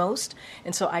box than most,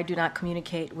 and so I do not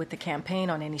communicate with the campaign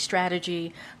on any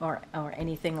strategy or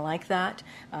anything like that.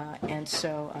 And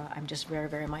so I'm just very,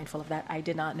 very mindful of that. I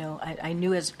did not know. I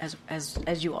knew as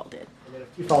you all did. And then a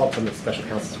few follow-ups on the special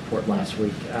counsel's report last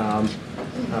week.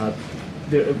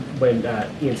 When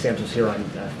Ian Sams was here on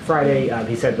Friday,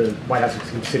 he said the White House was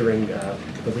considering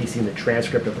releasing the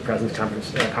transcript of the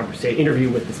president's interview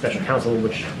with the special counsel,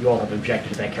 which you all have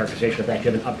objected to that characterization of that.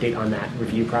 Do you have an update on that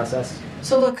review process?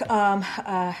 So look,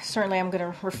 certainly I'm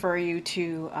going to refer you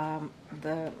to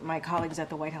my colleagues at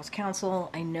the White House Counsel.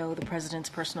 I know the president's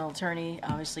personal attorney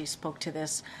obviously spoke to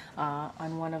this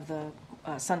on one of the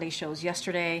Sunday shows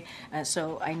yesterday,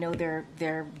 so I know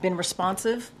they're been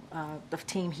responsive. The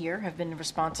team here have been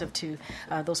responsive to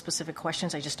those specific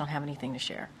questions. I just don't have anything to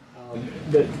share.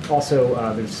 Also,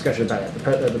 there's discussion about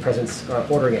the president's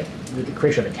ordering the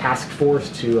creation of a task force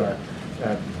to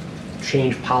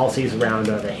change policies around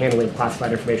the handling of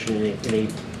classified information in a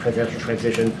presidential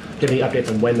transition? Do you have any updates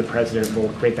on when the president will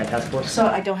create that task force? So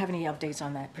I don't have any updates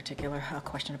on that particular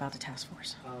question about the task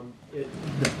force. The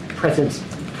president's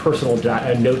personal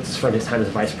notes from his time as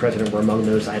vice president were among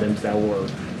those items that were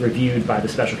reviewed by the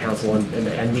special counsel and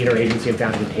the interagency have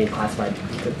found to contain classified,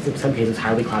 in some cases,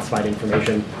 highly classified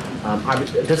information.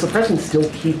 Does the president still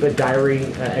keep a diary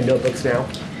and notebooks now?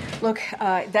 Look,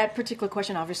 that particular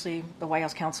question, obviously, the White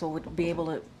House counsel would be able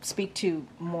to speak to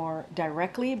more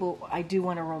directly, but I do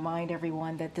want to remind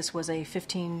everyone that this was a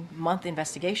 15-month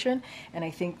investigation, and I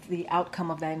think the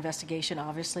outcome of that investigation,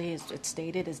 obviously, as it's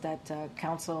stated, is that the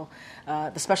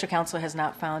special counsel has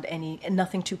not found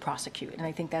nothing to prosecute, and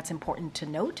I think that's important to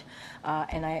note.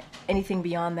 Anything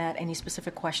beyond that, any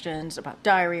specific questions about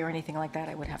diary or anything like that,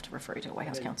 I would have to refer you to the White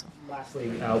House counsel. Lastly,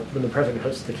 when the president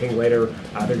hosts the king later,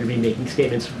 they're going to be making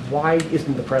statements. Why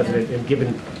isn't the president, and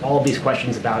given all of these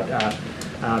questions about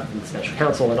special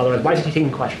counsel and otherwise, why is he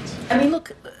taking questions? I mean,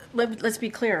 look, let's be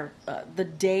clear. The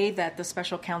day that the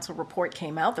special counsel report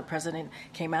came out, the president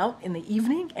came out in the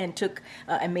evening and took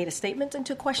and made a statement and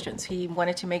took questions. He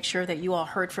wanted to make sure that you all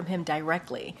heard from him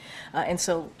directly. And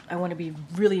so I want to be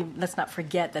really, let's not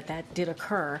forget that did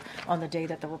occur on the day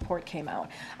that the report came out.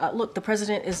 Look, the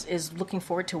president is looking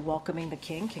forward to welcoming the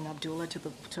King Abdullah,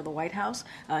 to the White House.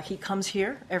 He comes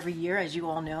here every year, as you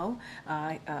all know,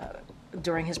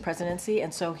 during his presidency,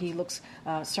 and so he looks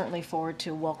certainly forward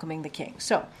to welcoming the King.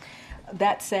 So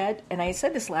that said, and I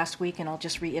said this last week, and I'll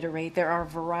just reiterate, there are a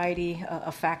variety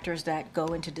of factors that go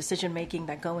into decision making,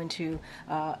 that go into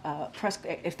press,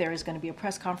 if there is going to be a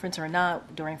press conference or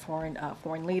not during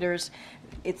foreign leaders.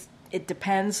 It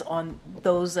depends on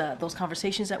those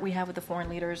conversations that we have with the foreign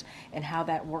leaders and how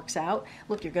that works out.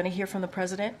 Look, you're going to hear from the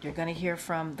president. You're going to hear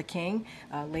from the King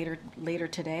later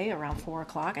today around 4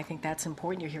 o'clock. I think that's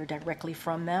important. You hear directly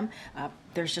from them.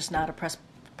 There's just not a press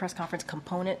conference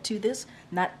component to this.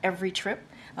 Not every trip,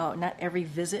 not every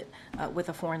visit with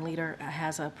a foreign leader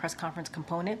has a press conference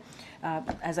component.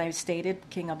 As I stated,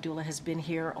 King Abdullah has been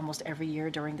here almost every year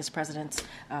during this president's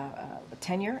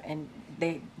tenure, and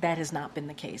that has not been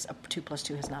the case.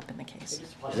 2+2 has not been the case.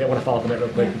 I want to follow up on that real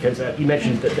quick because you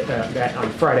mentioned that on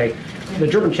Friday, the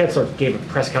German chancellor gave a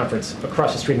press conference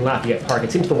across the street in Lafayette Park.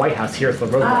 It seems the White House here is the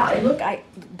roadblock. Look,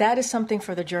 that is something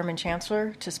for the German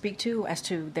chancellor to speak to as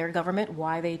to their government,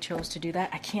 why they chose to do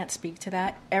that. I can't speak to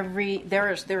that.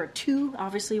 There are two,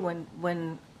 obviously,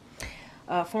 when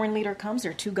a foreign leader comes,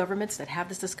 there are two governments that have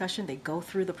this discussion. They go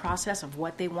through the process of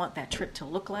what they want that trip to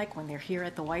look like when they're here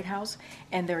at the White House,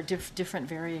 and there are different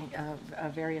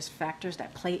various factors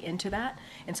that play into that.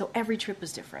 And so every trip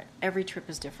is different.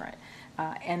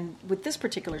 And with this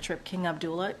particular trip, King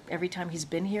Abdullah, every time he's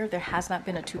been here, there has not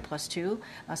been a 2+2.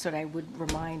 So that I would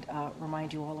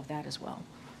remind you all of that as well.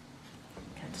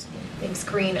 Thanks,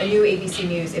 Karine. A new ABC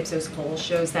News Ipsos poll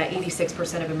shows that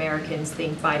 86% of Americans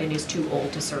think Biden is too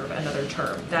old to serve another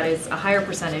term. That is a higher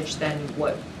percentage than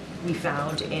what we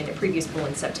found in a previous poll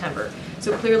in September.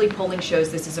 So clearly polling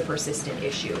shows this is a persistent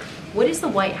issue. What is the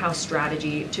White House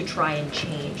strategy to try and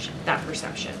change that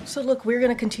perception? So look, we're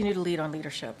going to continue to lead on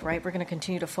leadership, right? We're going to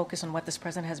continue to focus on what this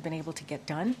president has been able to get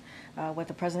done, what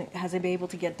the president has been able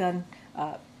to get done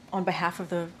on behalf of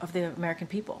the American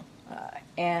people.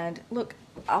 And look,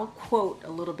 I'll quote a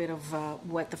little bit of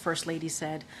what the First Lady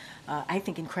said, I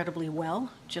think incredibly well,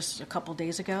 just a couple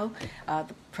days ago.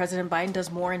 President Biden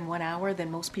does more in 1 hour than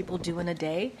most people do in a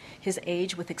day. His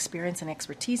age with experience and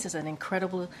expertise is an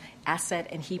incredible asset,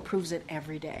 and he proves it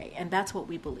every day. And that's what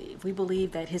we believe. We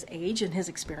believe that his age and his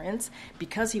experience,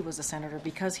 because he was a senator,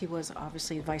 because he was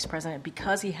obviously vice president,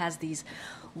 because he has these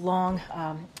long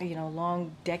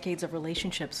decades of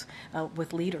relationships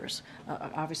with leaders,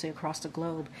 obviously across the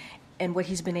globe, and what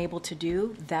he's been able to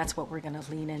do, that's what we're going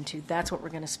to lean into. That's what we're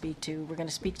going to speak to. We're going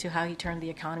to speak to how he turned the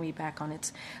economy back on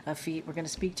its feet. We're going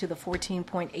to speak to the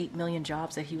 14.8 million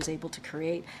jobs that he was able to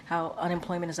create, how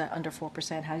unemployment is at under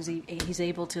 4%, how he's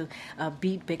able to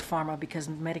beat Big Pharma because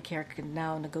Medicare can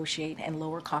now negotiate and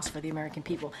lower costs for the American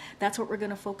people. That's what we're going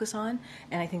to focus on,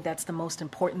 and I think that's the most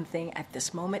important thing at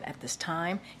this moment, at this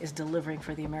time, is delivering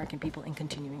for the American people and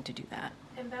continuing to do that.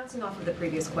 And bouncing off of the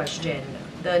previous question,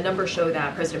 the numbers show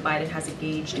that President Biden has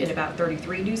engaged in about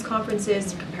 33 news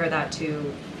conferences. Compare that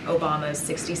to Obama's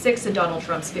 66 and Donald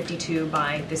Trump's 52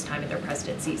 by this time in their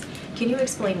presidencies. Can you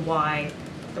explain why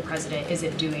the president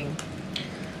isn't doing?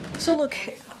 So look,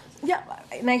 yeah,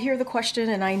 and I hear the question,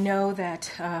 and I know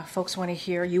that folks want to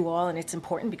hear you all, and it's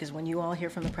important because when you all hear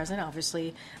from the president,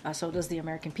 obviously, so does the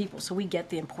American people. So we get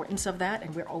the importance of that,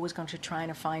 and we're always going to try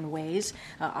to find ways,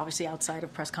 obviously outside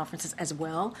of press conferences as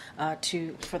well,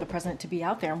 for the president to be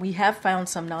out there. And we have found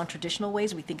some non-traditional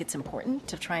ways. We think it's important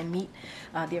to try and meet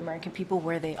the American people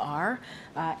where they are,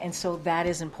 and so that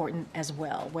is important as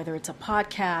well. Whether it's a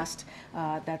podcast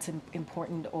that's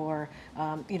important, or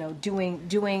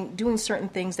doing certain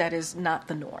things that is not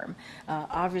the norm.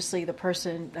 Obviously, the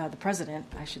president,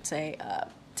 I should say,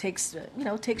 takes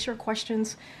your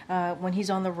questions when he's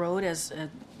on the road as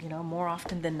more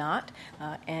often than not,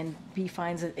 and he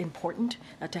finds it important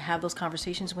to have those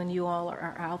conversations when you all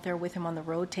are out there with him on the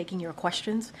road, taking your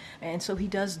questions, and so he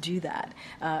does do that.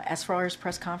 As far as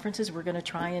press conferences, we're going to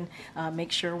try and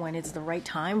make sure when it's the right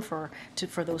time for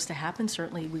those to happen.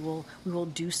 Certainly, we will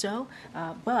do so,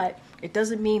 but it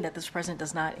doesn't mean that this president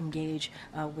does not engage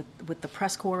with the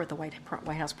press corps, with the White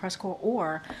House press corps,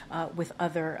 or with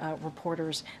other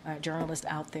reporters, journalists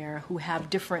out there who have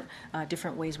different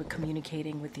ways with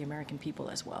communicating with the American people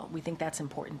as well. We think that's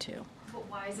important too. But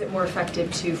why is it more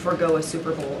effective to forego a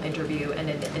Super Bowl interview and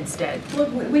instead?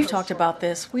 Look, we've talked about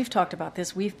this.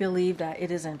 We believe that it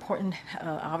is an important,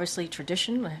 obviously,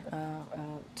 tradition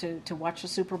to watch the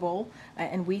Super Bowl,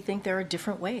 and we think there are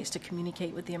different ways to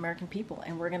communicate with the American people,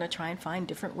 and we're going to try and find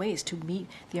different ways to meet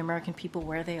the American people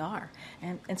where they are,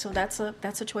 and so that's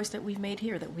a choice that we've made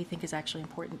here that we think is actually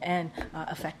important and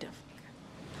effective.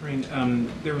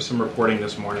 There was some reporting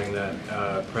this morning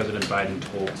that President Biden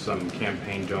told some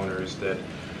campaign donors that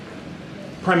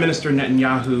Prime Minister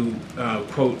Netanyahu,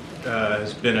 quote,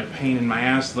 has been a pain in my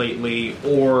ass lately,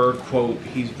 or, quote,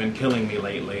 he's been killing me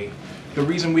lately. The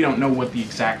reason we don't know what the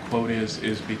exact quote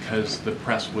is because the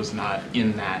press was not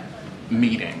in that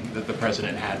meeting that the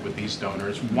president had with these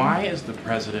donors. Why is the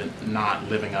president not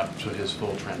living up to his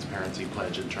full transparency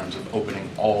pledge in terms of opening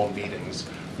all meetings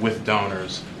with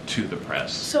donors to the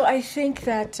press? So I think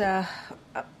that,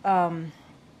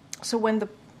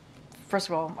 first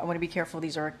of all, I want to be careful.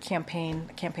 These are campaign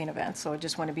events, so I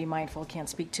just want to be mindful. Can't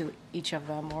speak to each of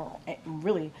them, or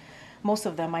really most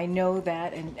of them. I know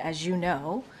that, and as you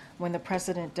know, when the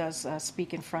president does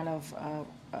speak in front of,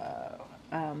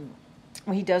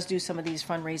 when he does do some of these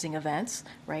fundraising events,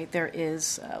 right, there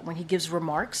is, when he gives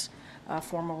remarks,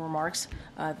 formal remarks,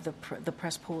 the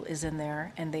press pool is in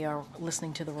there, and they are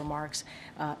listening to the remarks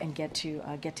and get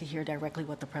to hear directly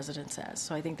what the president says.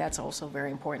 So I think that's also very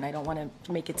important. I don't want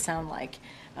to make it sound like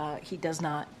there is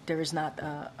not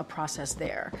a process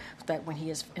there, that when he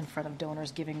is in front of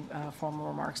donors giving formal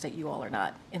remarks, that you all are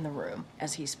not in the room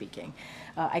as he's speaking.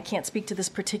 I can't speak to this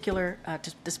particular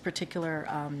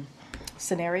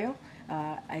scenario.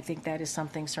 I think that is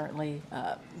something certainly,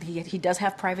 he does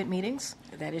have private meetings,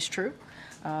 that is true.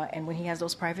 And when he has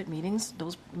those private meetings,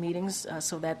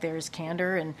 so that there's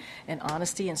candor and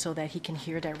honesty, and so that he can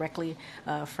hear directly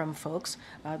from folks,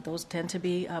 those tend to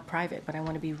be private. But I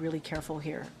want to be really careful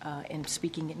here in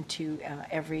speaking into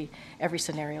every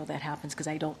scenario that happens, because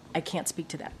I can't speak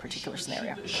to that particular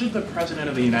scenario. Should the President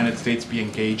of the United States be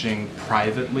engaging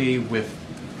privately with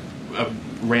a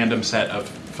random set of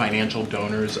financial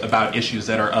donors about issues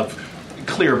that are of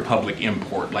clear public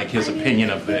import, like his opinion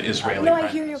of the Israeli No, I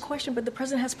hear your question, but the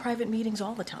president has private meetings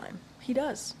all the time. He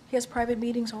does. He has private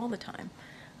meetings all the time.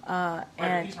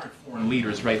 And these aren't foreign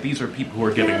leaders, right? These are people who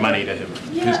are giving money to him,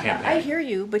 his campaign. I hear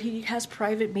you, but he has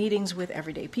private meetings with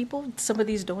everyday people. Some of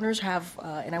these donors have,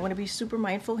 and I want to be super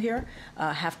mindful here,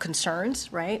 have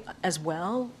concerns, right, as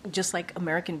well, just like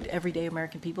everyday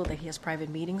American people that he has private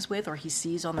meetings with or he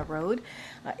sees on the road.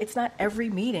 It's not every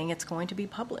meeting it's going to be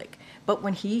public. But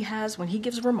when he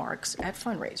gives remarks at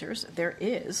fundraisers, there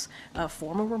is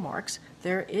formal remarks.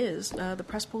 There is the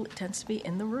press pool tends to be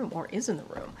in the room or is in the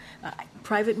room.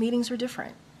 Private meetings are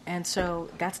different, and so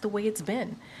that's the way it's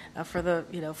been for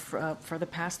the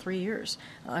past 3 years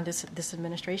under this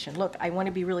administration. Look, I want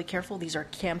to be really careful. These are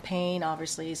campaign,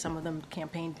 obviously, some of them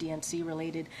campaign DNC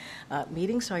related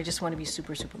meetings. So I just want to be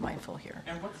super, super mindful here.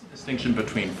 And what's the distinction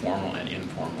between formal and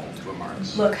informal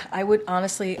remarks? Look,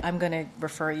 I'm going to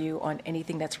refer you on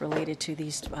anything that's related to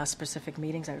these specific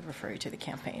meetings. I would refer you to the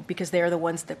campaign, because they're the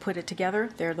ones that put it together.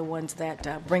 They're the ones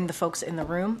that bring the folks in the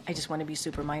room. I just want to be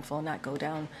super mindful and not go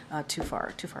down too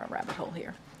far a rabbit hole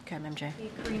here. Okay, MJ. Hey,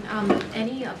 Karine,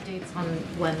 any updates on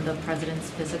when the president's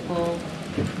physical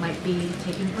might be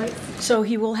taking place? So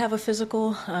he will have a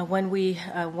physical when we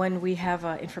have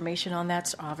information on that.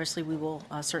 So obviously, we will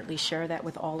certainly share that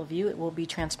with all of you. It will be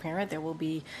transparent. There will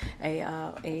be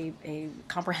a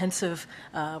comprehensive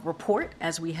report,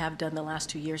 as we have done the last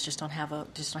 2 years. Just don't have a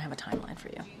timeline for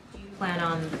you. Do you plan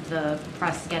on the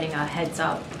press getting a heads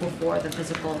up before the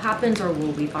physical happens, or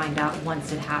will we find out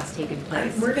once it has taken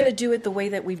place? We're going to do it the way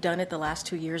that we've done it the last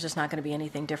 2 years. It's not going to be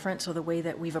anything different. So the way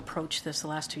that we've approached this the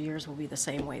last 2 years will be the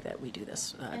same way that we do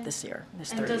this this year,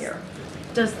 this third year.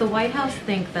 Does the White House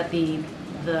think that the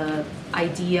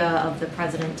idea of the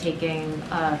president taking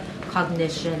a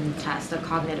cognition test, a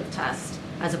cognitive test,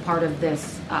 as a part of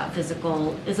this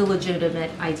physical is a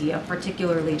legitimate idea,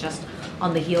 particularly just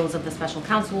on the heels of the special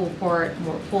counsel report,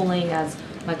 more polling, as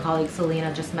my colleague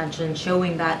Selena just mentioned,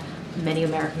 showing that many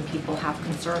American people have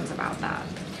concerns about that?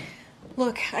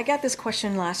 Look, I got this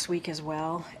question last week as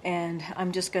well, and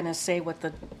I'm just going to say what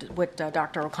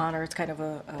Dr. O'Connor, it's kind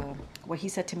of what he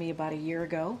said to me about a year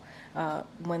ago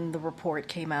when the report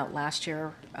came out last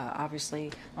year,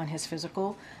 obviously on his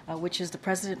physical, which is the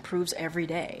president proves every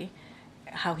day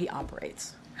how he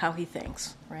operates, how he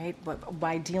thinks, right? But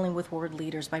by dealing with world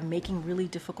leaders, by making really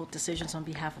difficult decisions on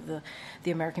behalf of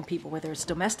the American people, whether it's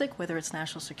domestic, whether it's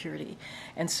national security.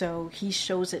 And so he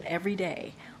shows it every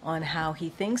day on how he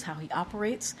thinks, how he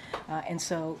operates. And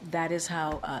so that is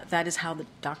how the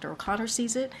Dr. O'Connor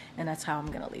sees it, and that's how I'm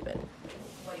going to leave it.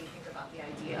 What do you think about the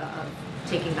idea of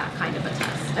taking that kind of a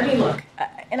test? I mean, look,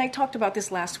 and I talked about this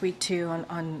last week too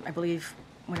on I believe,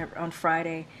 on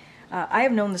Friday. I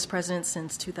have known this president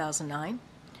since 2009.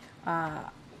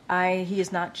 He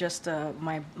is not just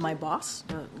my boss.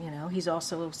 He's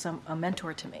also a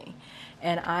mentor to me,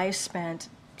 and I spent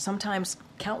sometimes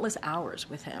countless hours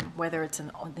with him, whether it's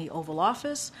in the Oval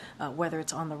Office, whether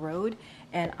it's on the road.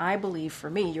 And I believe, for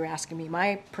me, you're asking me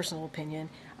my personal opinion.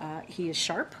 He is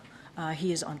sharp.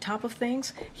 He is on top of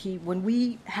things. When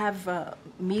we have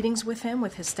meetings with him,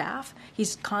 with his staff,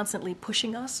 he's constantly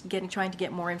pushing us, trying to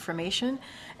get more information.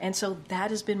 And so that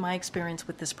has been my experience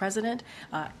with this president.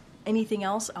 Anything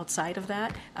else outside of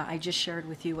that, I just shared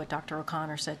with you what Dr.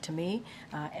 O'Connor said to me,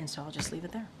 and so I'll just leave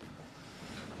it there.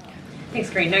 Thanks,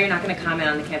 Karine. No, you're not going to comment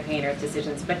on the campaign or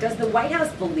decisions, but does the White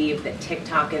House believe that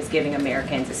TikTok is giving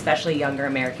Americans, especially younger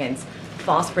Americans,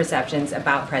 false perceptions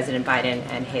about President Biden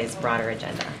and his broader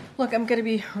agenda? Look, I'm going to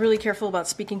be really careful about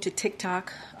speaking to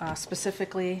TikTok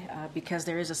specifically because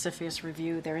there is a CFIUS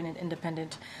review. They're in an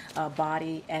independent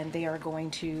body, and they are going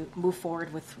to move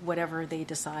forward with whatever they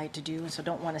decide to do, and so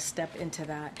don't want to step into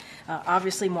that.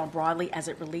 Obviously, more broadly, as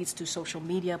it relates to social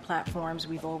media platforms,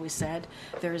 we've always said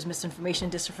there is misinformation,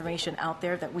 disinformation out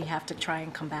there that we have to try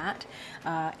and combat,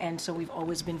 and so we've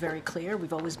always been very clear.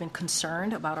 We've always been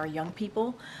concerned about our young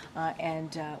people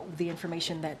and the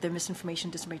misinformation,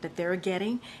 disinformation that they're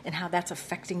getting, and how that's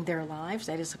affecting their lives.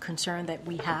 That is a concern that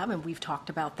we have, and we've talked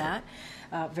about that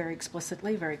very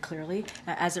explicitly, very clearly.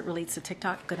 As it relates to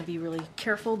TikTok, going to be really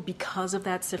careful because of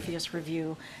that CFIUS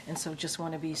review, and so just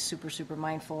want to be super, super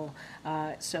mindful.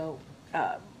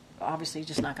 Obviously,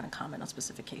 just not going to comment on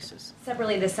specific cases.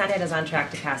 Separately, the Senate is on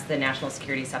track to pass the National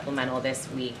Security Supplemental this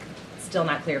week. Still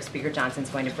not clear if Speaker Johnson's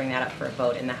going to bring that up for a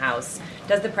vote in the House.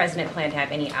 Does the president plan to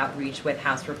have any outreach with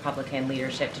House Republican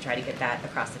leadership to try to get that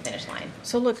across the finish line?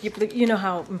 So look, you know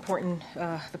how important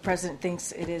the president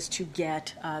thinks it is to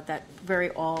get that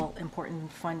very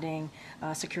all-important funding,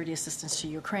 security assistance to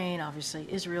Ukraine, obviously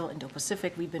Israel,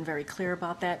 Indo-Pacific. We've been very clear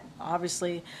about that.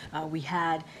 Obviously, we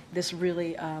had this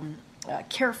really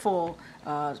careful,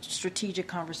 strategic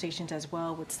conversations as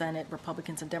well with Senate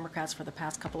Republicans and Democrats for the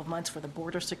past couple of months for the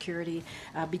border security,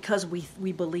 because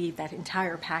we believe that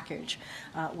entire package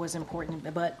was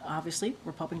important. But obviously,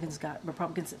 Republicans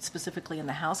specifically in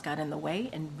the House got in the way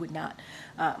and would not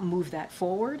move that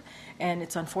forward. And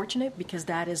it's unfortunate because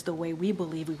that is the way we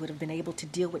believe we would have been able to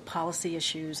deal with policy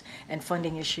issues and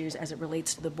funding issues as it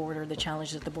relates to the border, the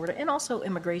challenges at the border, and also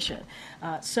immigration.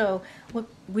 So look,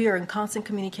 we are in constant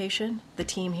communication. The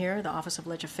team here, the Office of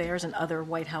Legislative Affairs, and other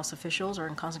White House officials are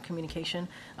in constant communication,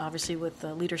 obviously with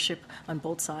the leadership on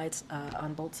both sides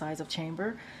of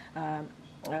chamber,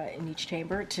 in each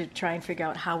chamber, to try and figure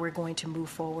out how we're going to move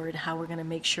forward, how we're going to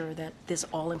make sure that this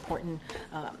all-important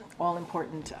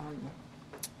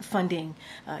funding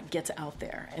gets out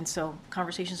there. And so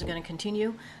conversations are going to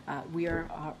continue. We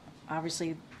are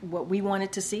obviously, what we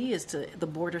wanted to see is the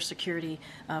border security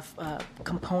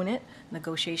component,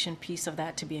 negotiation piece of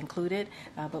that to be included.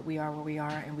 But we are where we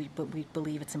are, and we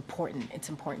believe it's important. It's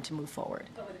important to move forward.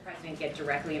 But would the president get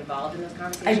directly involved in those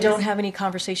conversations? I don't have any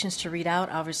conversations to read out.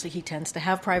 Obviously, he tends to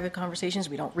have private conversations.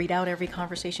 We don't read out every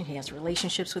conversation. He has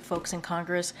relationships with folks in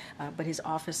Congress, but his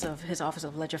Office of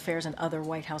Legislative Affairs and other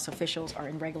White House officials are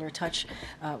in regular touch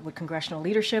with congressional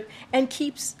leadership, and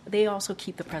they also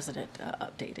keep the president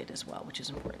updated as well, which is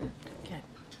important. Okay.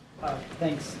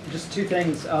 Thanks. Just two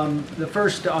things. The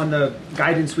first, on the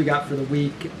guidance we got for the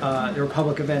week, there were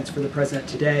public events for the president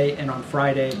today and on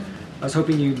Friday. I was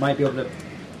hoping you might be able to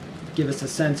give us a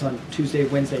sense on Tuesday,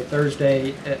 Wednesday,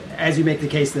 Thursday, as you make the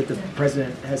case that the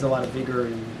president has a lot of vigor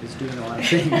and is doing a lot of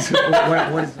things.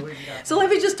 what is So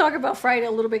let me just talk about Friday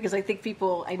a little bit, because I think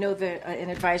I know that an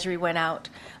advisory went out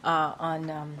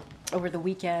over the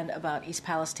weekend about East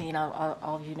Palestine. All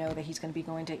of you know that he's going to be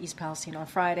going to East Palestine on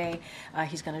Friday.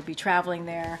 He's going to be traveling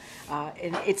there.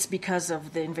 And it's because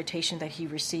of the invitation that he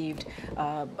received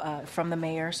from the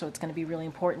mayor, so it's going to be really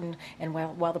important. And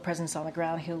while the president's on the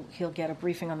ground, he'll get a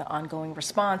briefing on the ongoing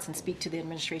response and speak to the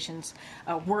administration's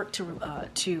work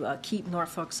to keep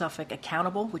Norfolk Suffolk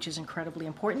accountable, which is incredibly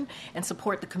important, and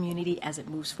support the community as it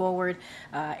moves forward.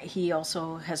 He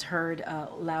also has heard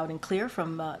loud and clear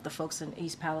from the folks in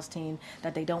East Palestine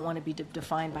that they don't want to be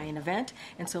defined by an event,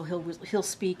 and so he'll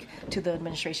speak to the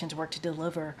administration's work to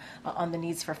deliver on the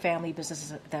needs for family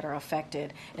businesses that are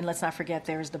affected. And let's not forget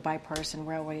there's the Bipartisan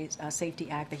Railway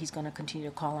Safety Act that he's going to continue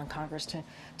to call on Congress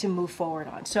to move forward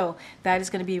on. So that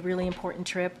is going to be a really important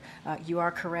trip. You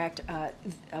are correct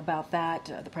about that.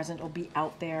 The president will be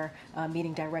out there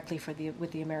meeting directly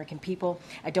with the American people.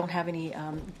 I don't have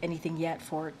anything yet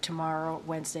for tomorrow,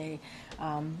 Wednesday,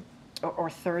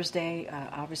 or Thursday.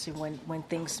 Obviously, when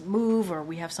things move or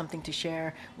we have something to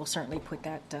share, we'll certainly put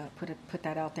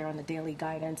that out there on the daily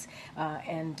guidance.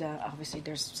 And obviously,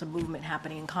 there's some movement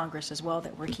happening in Congress as well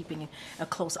that we're keeping a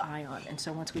close eye on. And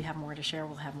so once we have more to share,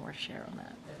 we'll have more to share on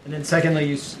that. And then secondly,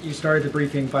 you started the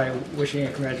briefing by wishing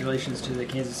congratulations to the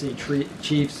Kansas City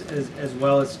Chiefs as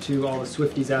well as to all the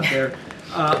Swifties out there.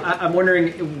 I'm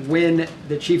wondering, when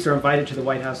the Chiefs are invited to the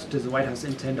White House, does the White House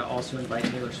intend to also invite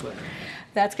Taylor Swift?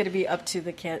 That's going to be up to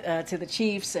the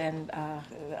Chiefs and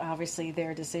obviously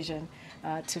their decision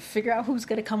to figure out who's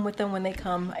going to come with them when they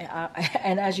come.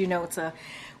 And as you know, it's a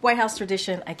White House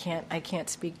tradition. I can't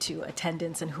speak to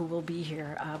attendance and who will be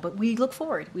here, but we look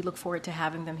forward. We look forward to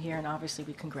having them here, and obviously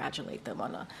we congratulate them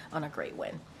on a great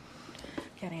win.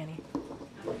 Okay, Annie.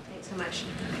 Thanks so much.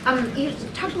 You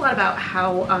talked a lot about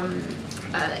how,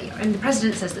 and the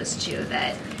president says this too,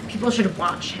 that people should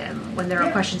watch him when there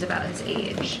are questions about his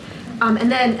age.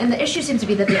 And the issue seems to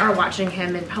be that they are watching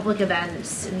him in public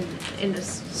events, in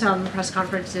some press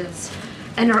conferences,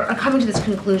 and are coming to this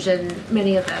conclusion,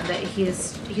 many of them, that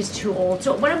he's too old.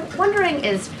 So what I'm wondering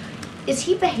is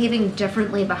he behaving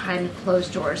differently behind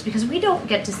closed doors? Because we don't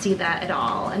get to see that at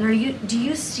all. And do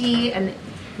you see, and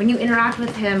when you interact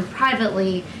with him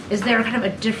privately, is there kind of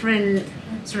a different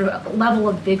sort of level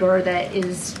of vigor that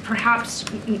is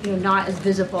perhaps not as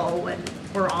visible when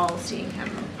we're all seeing him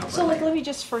publicly? So let me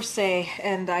just first say,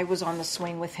 and I was on the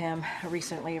swing with him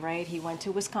recently, right? He went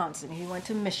to Wisconsin, he went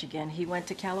to Michigan, he went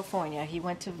to California, he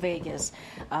went to Vegas,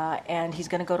 and he's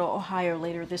going to go to Ohio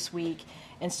later this week.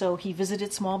 And so he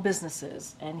visited small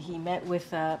businesses, and he met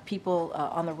with people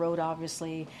on the road,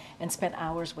 obviously, and spent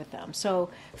hours with them. So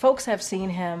folks have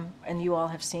seen him, and you all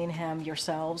have seen him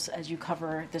yourselves as you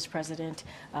cover this president.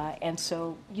 And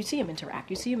so you see him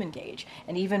interact, you see him engage.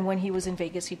 And even when he was in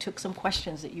Vegas, he took some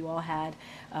questions that you all had,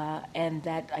 and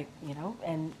that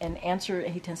and answer.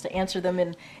 He tends to answer them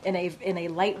in a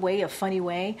light way, a funny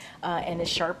way, and is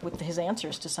sharp with his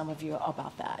answers to some of you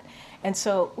about that. And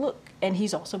so, look, and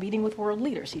he's also meeting with world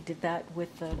leaders. He did that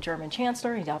with the German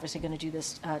chancellor. He's obviously going to do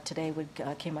this today with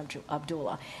King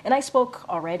Abdullah. And I spoke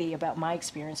already about my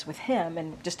experience with him.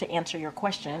 And just to answer your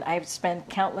question, I've spent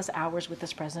countless hours with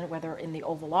this president, whether in the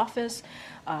Oval Office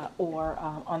or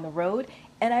on the road.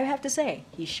 And I have to say,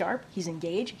 he's sharp, he's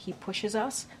engaged, he pushes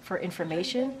us for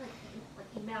information.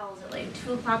 Like emails at like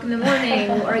 2 o'clock in the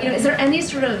morning, or is there any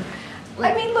sort of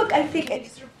I think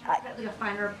it's a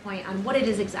finer point on what it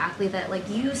is exactly that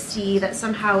you see that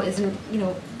somehow isn't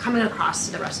coming across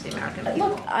to the rest of the American people.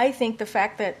 Look, I think the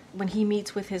fact that when he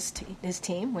meets with his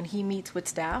team, when he meets with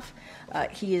staff,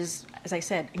 he is, as I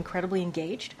said, incredibly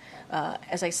engaged.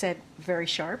 As I said, very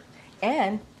sharp,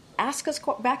 and ask us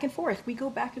back and forth. We go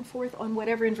back and forth on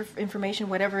whatever information,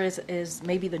 whatever is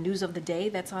maybe the news of the day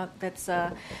that's on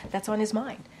his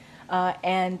mind,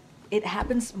 and it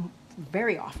happens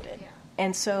very often. Yeah.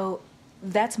 And so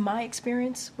that's my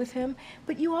experience with him.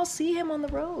 But you all see him on the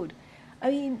road.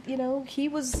 I mean, he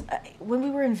was, when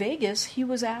we were in Vegas, he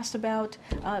was asked about,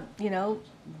 he was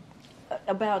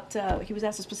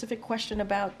asked a specific question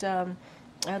about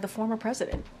the former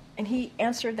president. And he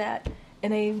answered that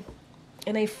in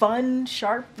a fun,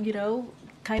 sharp,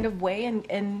 kind of way.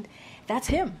 And that's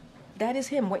him. That is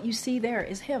him. What you see there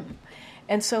is him.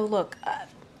 And so, look,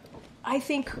 I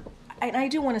think... And I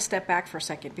do want to step back for a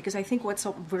second, because I think what's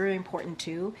very important,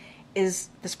 too, is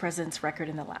this president's record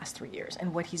in the last 3 years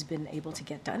and what he's been able to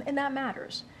get done. And that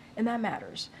matters.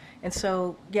 And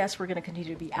so, yes, we're going to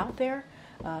continue to be out there.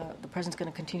 The president's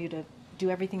going to continue do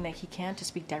everything that he can to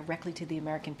speak directly to the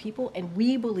American people, and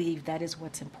we believe that is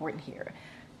what's important here.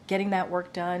 Getting that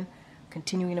work done,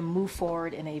 continuing to move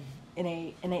forward in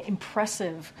an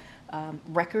impressive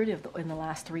record in the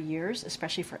last 3 years,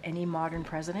 especially for any modern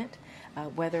president,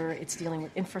 whether it's dealing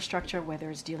with infrastructure, whether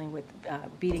it's dealing with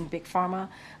beating big pharma,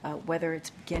 whether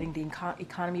it's getting the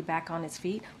economy back on its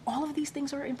feet. All of these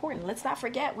things are important. Let's not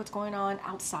forget what's going on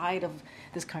outside of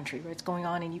this country, what's going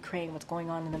on in Ukraine, what's going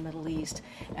on in the Middle East.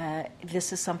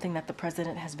 This is something that the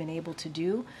president has been able to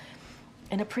do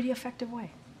in a pretty effective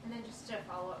way. And then just to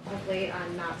follow up quickly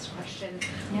on Matt's question,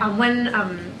 when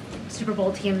Super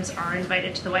Bowl teams are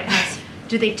invited to the White House,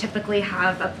 do they typically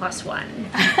have a +1?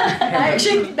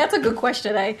 Actually, that's a good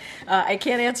question. I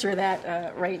can't answer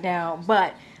that right now.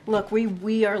 But look,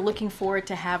 we are looking forward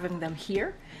to having them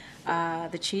here,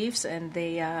 the Chiefs, and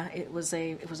it was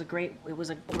a great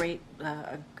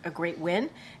win,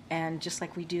 and just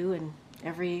like we do in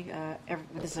every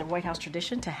this is a White House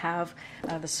tradition to have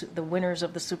the winners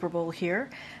of the Super Bowl here,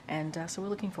 and so we're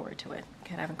looking forward to it.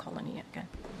 Okay, I haven't called any yet. Again.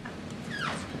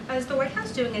 Is the White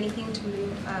House doing anything to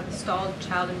move the stalled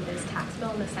child and biz tax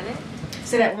bill in the Senate?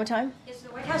 Say that one more time. Is the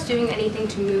White House doing anything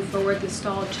to move forward the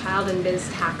stalled child and biz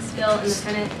tax bill in the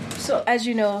Senate? So, as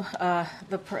you know,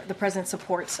 the president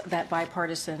supports that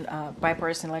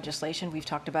bipartisan legislation. We've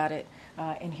talked about it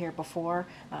in here before.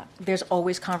 There's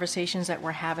always conversations that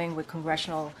we're having with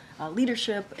congressional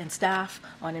leadership and staff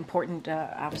on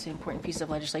obviously important pieces of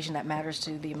legislation that matters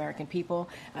to the American people.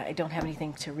 I don't have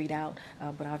anything to read out,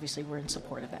 but obviously we're in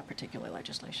support of that particular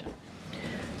legislation.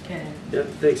 Okay. Yeah,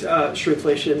 thanks.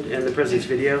 Shrinkflation and the president's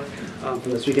video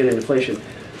from this weekend in inflation.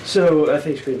 So,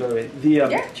 thanks, Green, by the way.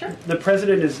 The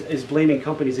president is blaming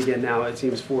companies again now, it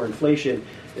seems, for inflation.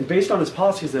 And based on his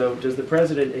policies, though, does the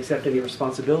president accept any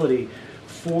responsibility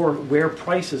for where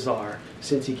prices are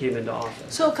since he came into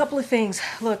office? So, a couple of things.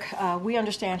 Look, we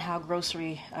understand how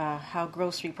grocery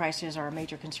prices are a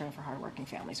major concern for hardworking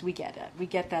families. We get it. We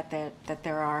get that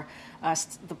there are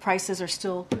the prices are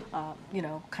still,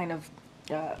 kind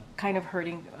of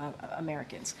hurting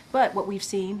Americans. But what we've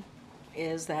seen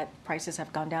is that prices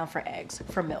have gone down for eggs,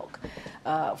 for milk,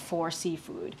 for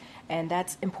seafood, and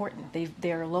that's important.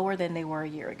 They're lower than they were a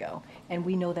year ago, and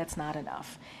we know that's not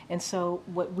enough. And so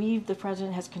what the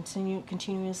president has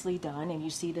continuously done, and you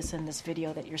see this in this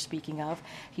video that you're speaking of,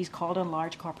 he's called on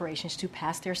large corporations to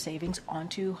pass their savings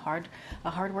onto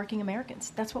hardworking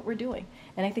Americans. That's what we're doing,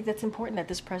 and I think that's important that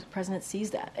this president sees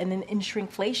that. And then in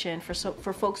shrinkflation,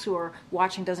 for folks who are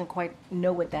watching doesn't quite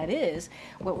know what that is,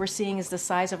 what we're seeing is the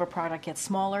size of a product gets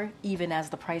smaller even as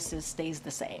the prices stays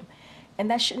the same, and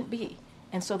that shouldn't be.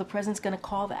 And so the president's going to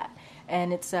call that,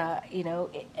 and it's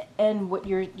and what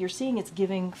you're seeing, it's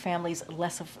giving families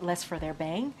less for their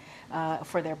bang,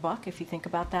 for their buck, if you think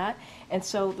about that. And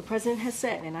so the president has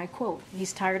said, and I quote,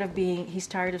 he's tired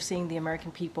of seeing the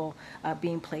American people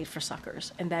being played for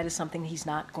suckers, and that is something he's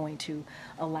not going to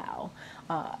allow.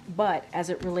 But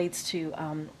as it relates to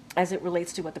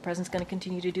what the president's going to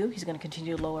continue to do, he's going to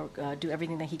continue to do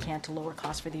everything that he can to lower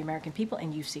costs for the American people,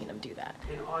 and you've seen him do that.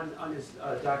 And on his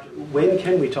doctor, when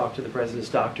can we talk to the president's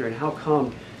doctor, and how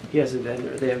come they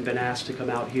haven't been asked to come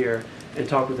out here and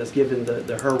talk with us, given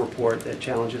the Her report that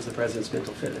challenges the president's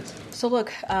mental fitness? So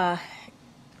look,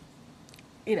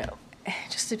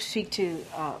 just to speak to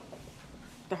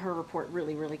the Her report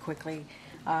really, really quickly.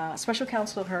 Special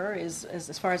Counsel Her is,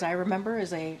 as far as I remember,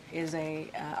 is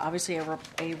obviously a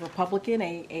Republican,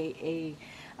 a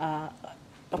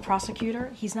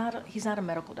prosecutor. He's not a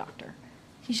medical doctor.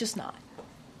 He's just not.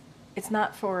 It's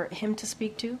not for him to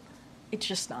speak to. It's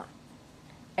just not.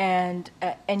 And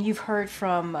you've heard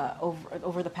from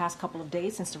over the past couple of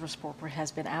days since the report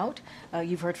has been out,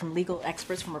 you've heard from legal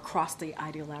experts from across the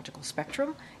ideological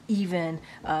spectrum, even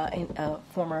a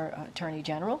former attorney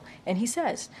general, and he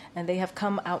says, and they have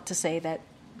come out to say that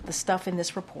the stuff in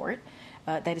this report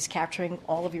that is capturing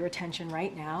all of your attention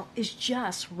right now is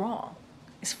just wrong.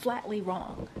 It's flatly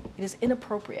wrong. It is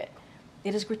inappropriate.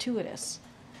 It is gratuitous.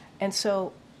 And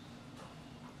so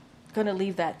going to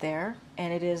leave that there,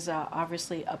 and it is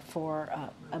obviously up for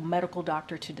a medical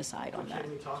doctor to decide on that.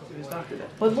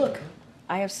 But look,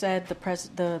 I have said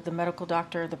the medical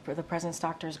doctor, the president's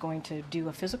doctor, is going to do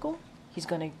a physical. He's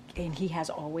going to, and he has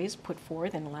always put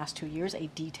forth in the last 2 years a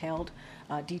detailed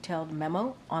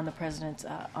memo on the president's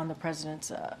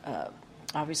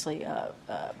obviously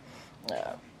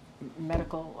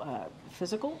medical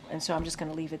physical, and so I'm just going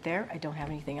to leave it there. I don't have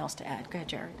anything else to add. Go ahead,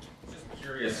 Jared.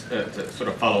 curious to sort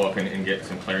of follow up and get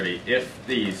some clarity. If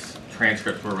these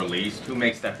transcripts were released, who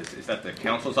makes that decision? Is that the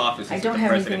council's office? I don't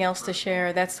have anything else to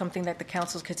share. That's something that the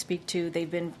councils could speak to. They've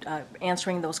been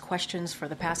answering those questions for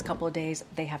the past couple of days.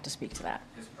 They have to speak to that.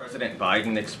 Has President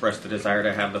Biden expressed the desire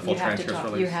to have the full transcripts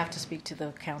released? You have to speak to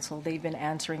the council. They've been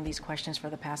answering these questions for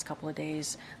the past couple of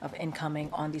days of incoming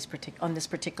on this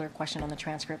particular question on the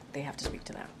transcript. They have to speak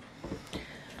to that.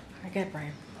 Very good,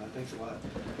 Brian. Thanks a lot.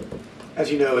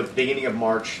 As you know, at the beginning of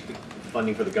March, the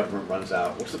funding for the government runs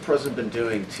out. What's the president been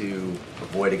doing to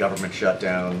avoid a government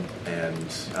shutdown and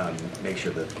make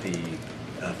sure that the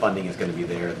funding is going to be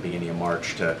there at the beginning of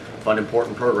March to fund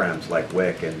important programs like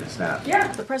WIC and SNAP?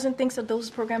 Yeah, the president thinks that those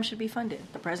programs should be funded.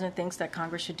 The president thinks that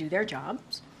Congress should do their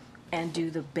jobs and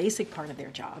do the basic part of their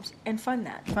jobs and fund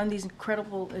that. Fund these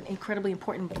incredibly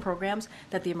important programs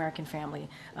that the American family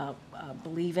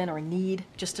believe in or need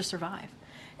just to survive.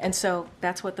 And so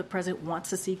that's what the president wants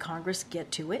to see Congress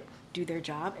get to it, do their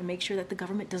job, and make sure that the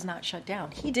government does not shut down.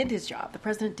 He did his job. The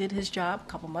president did his job a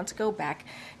couple months ago, back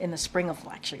in the spring of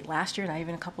actually last year, not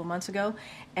even a couple of months ago,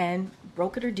 and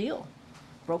brokered a deal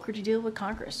with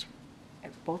Congress,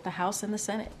 both the House and the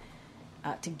Senate,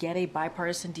 to get a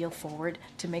bipartisan deal forward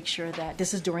to make sure that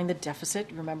this is during the deficit,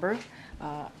 remember,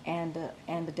 and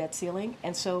the debt ceiling.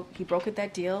 And so he brokered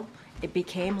that deal. It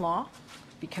became law,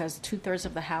 because 2/3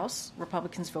 of the House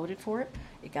Republicans voted for it.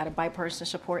 It got a bipartisan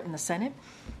support in the Senate,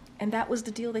 and that was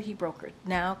the deal that he brokered.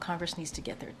 Now Congress needs to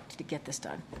get there to get this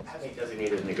done. Has he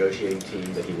designated a negotiating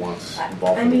team that he wants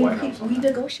involved in the White House? We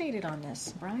negotiated on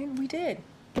this, Brian. We did.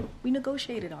 We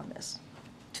negotiated on this.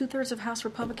 2/3 of House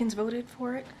Republicans voted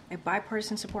for it, a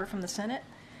bipartisan support from the Senate,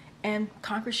 and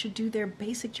Congress should do their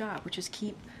basic job, which is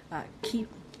keep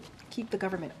the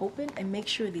government open and make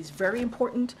sure these very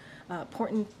important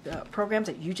programs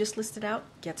that you just listed out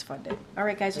gets funded. All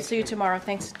right, guys, we'll see you tomorrow.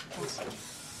 Thanks.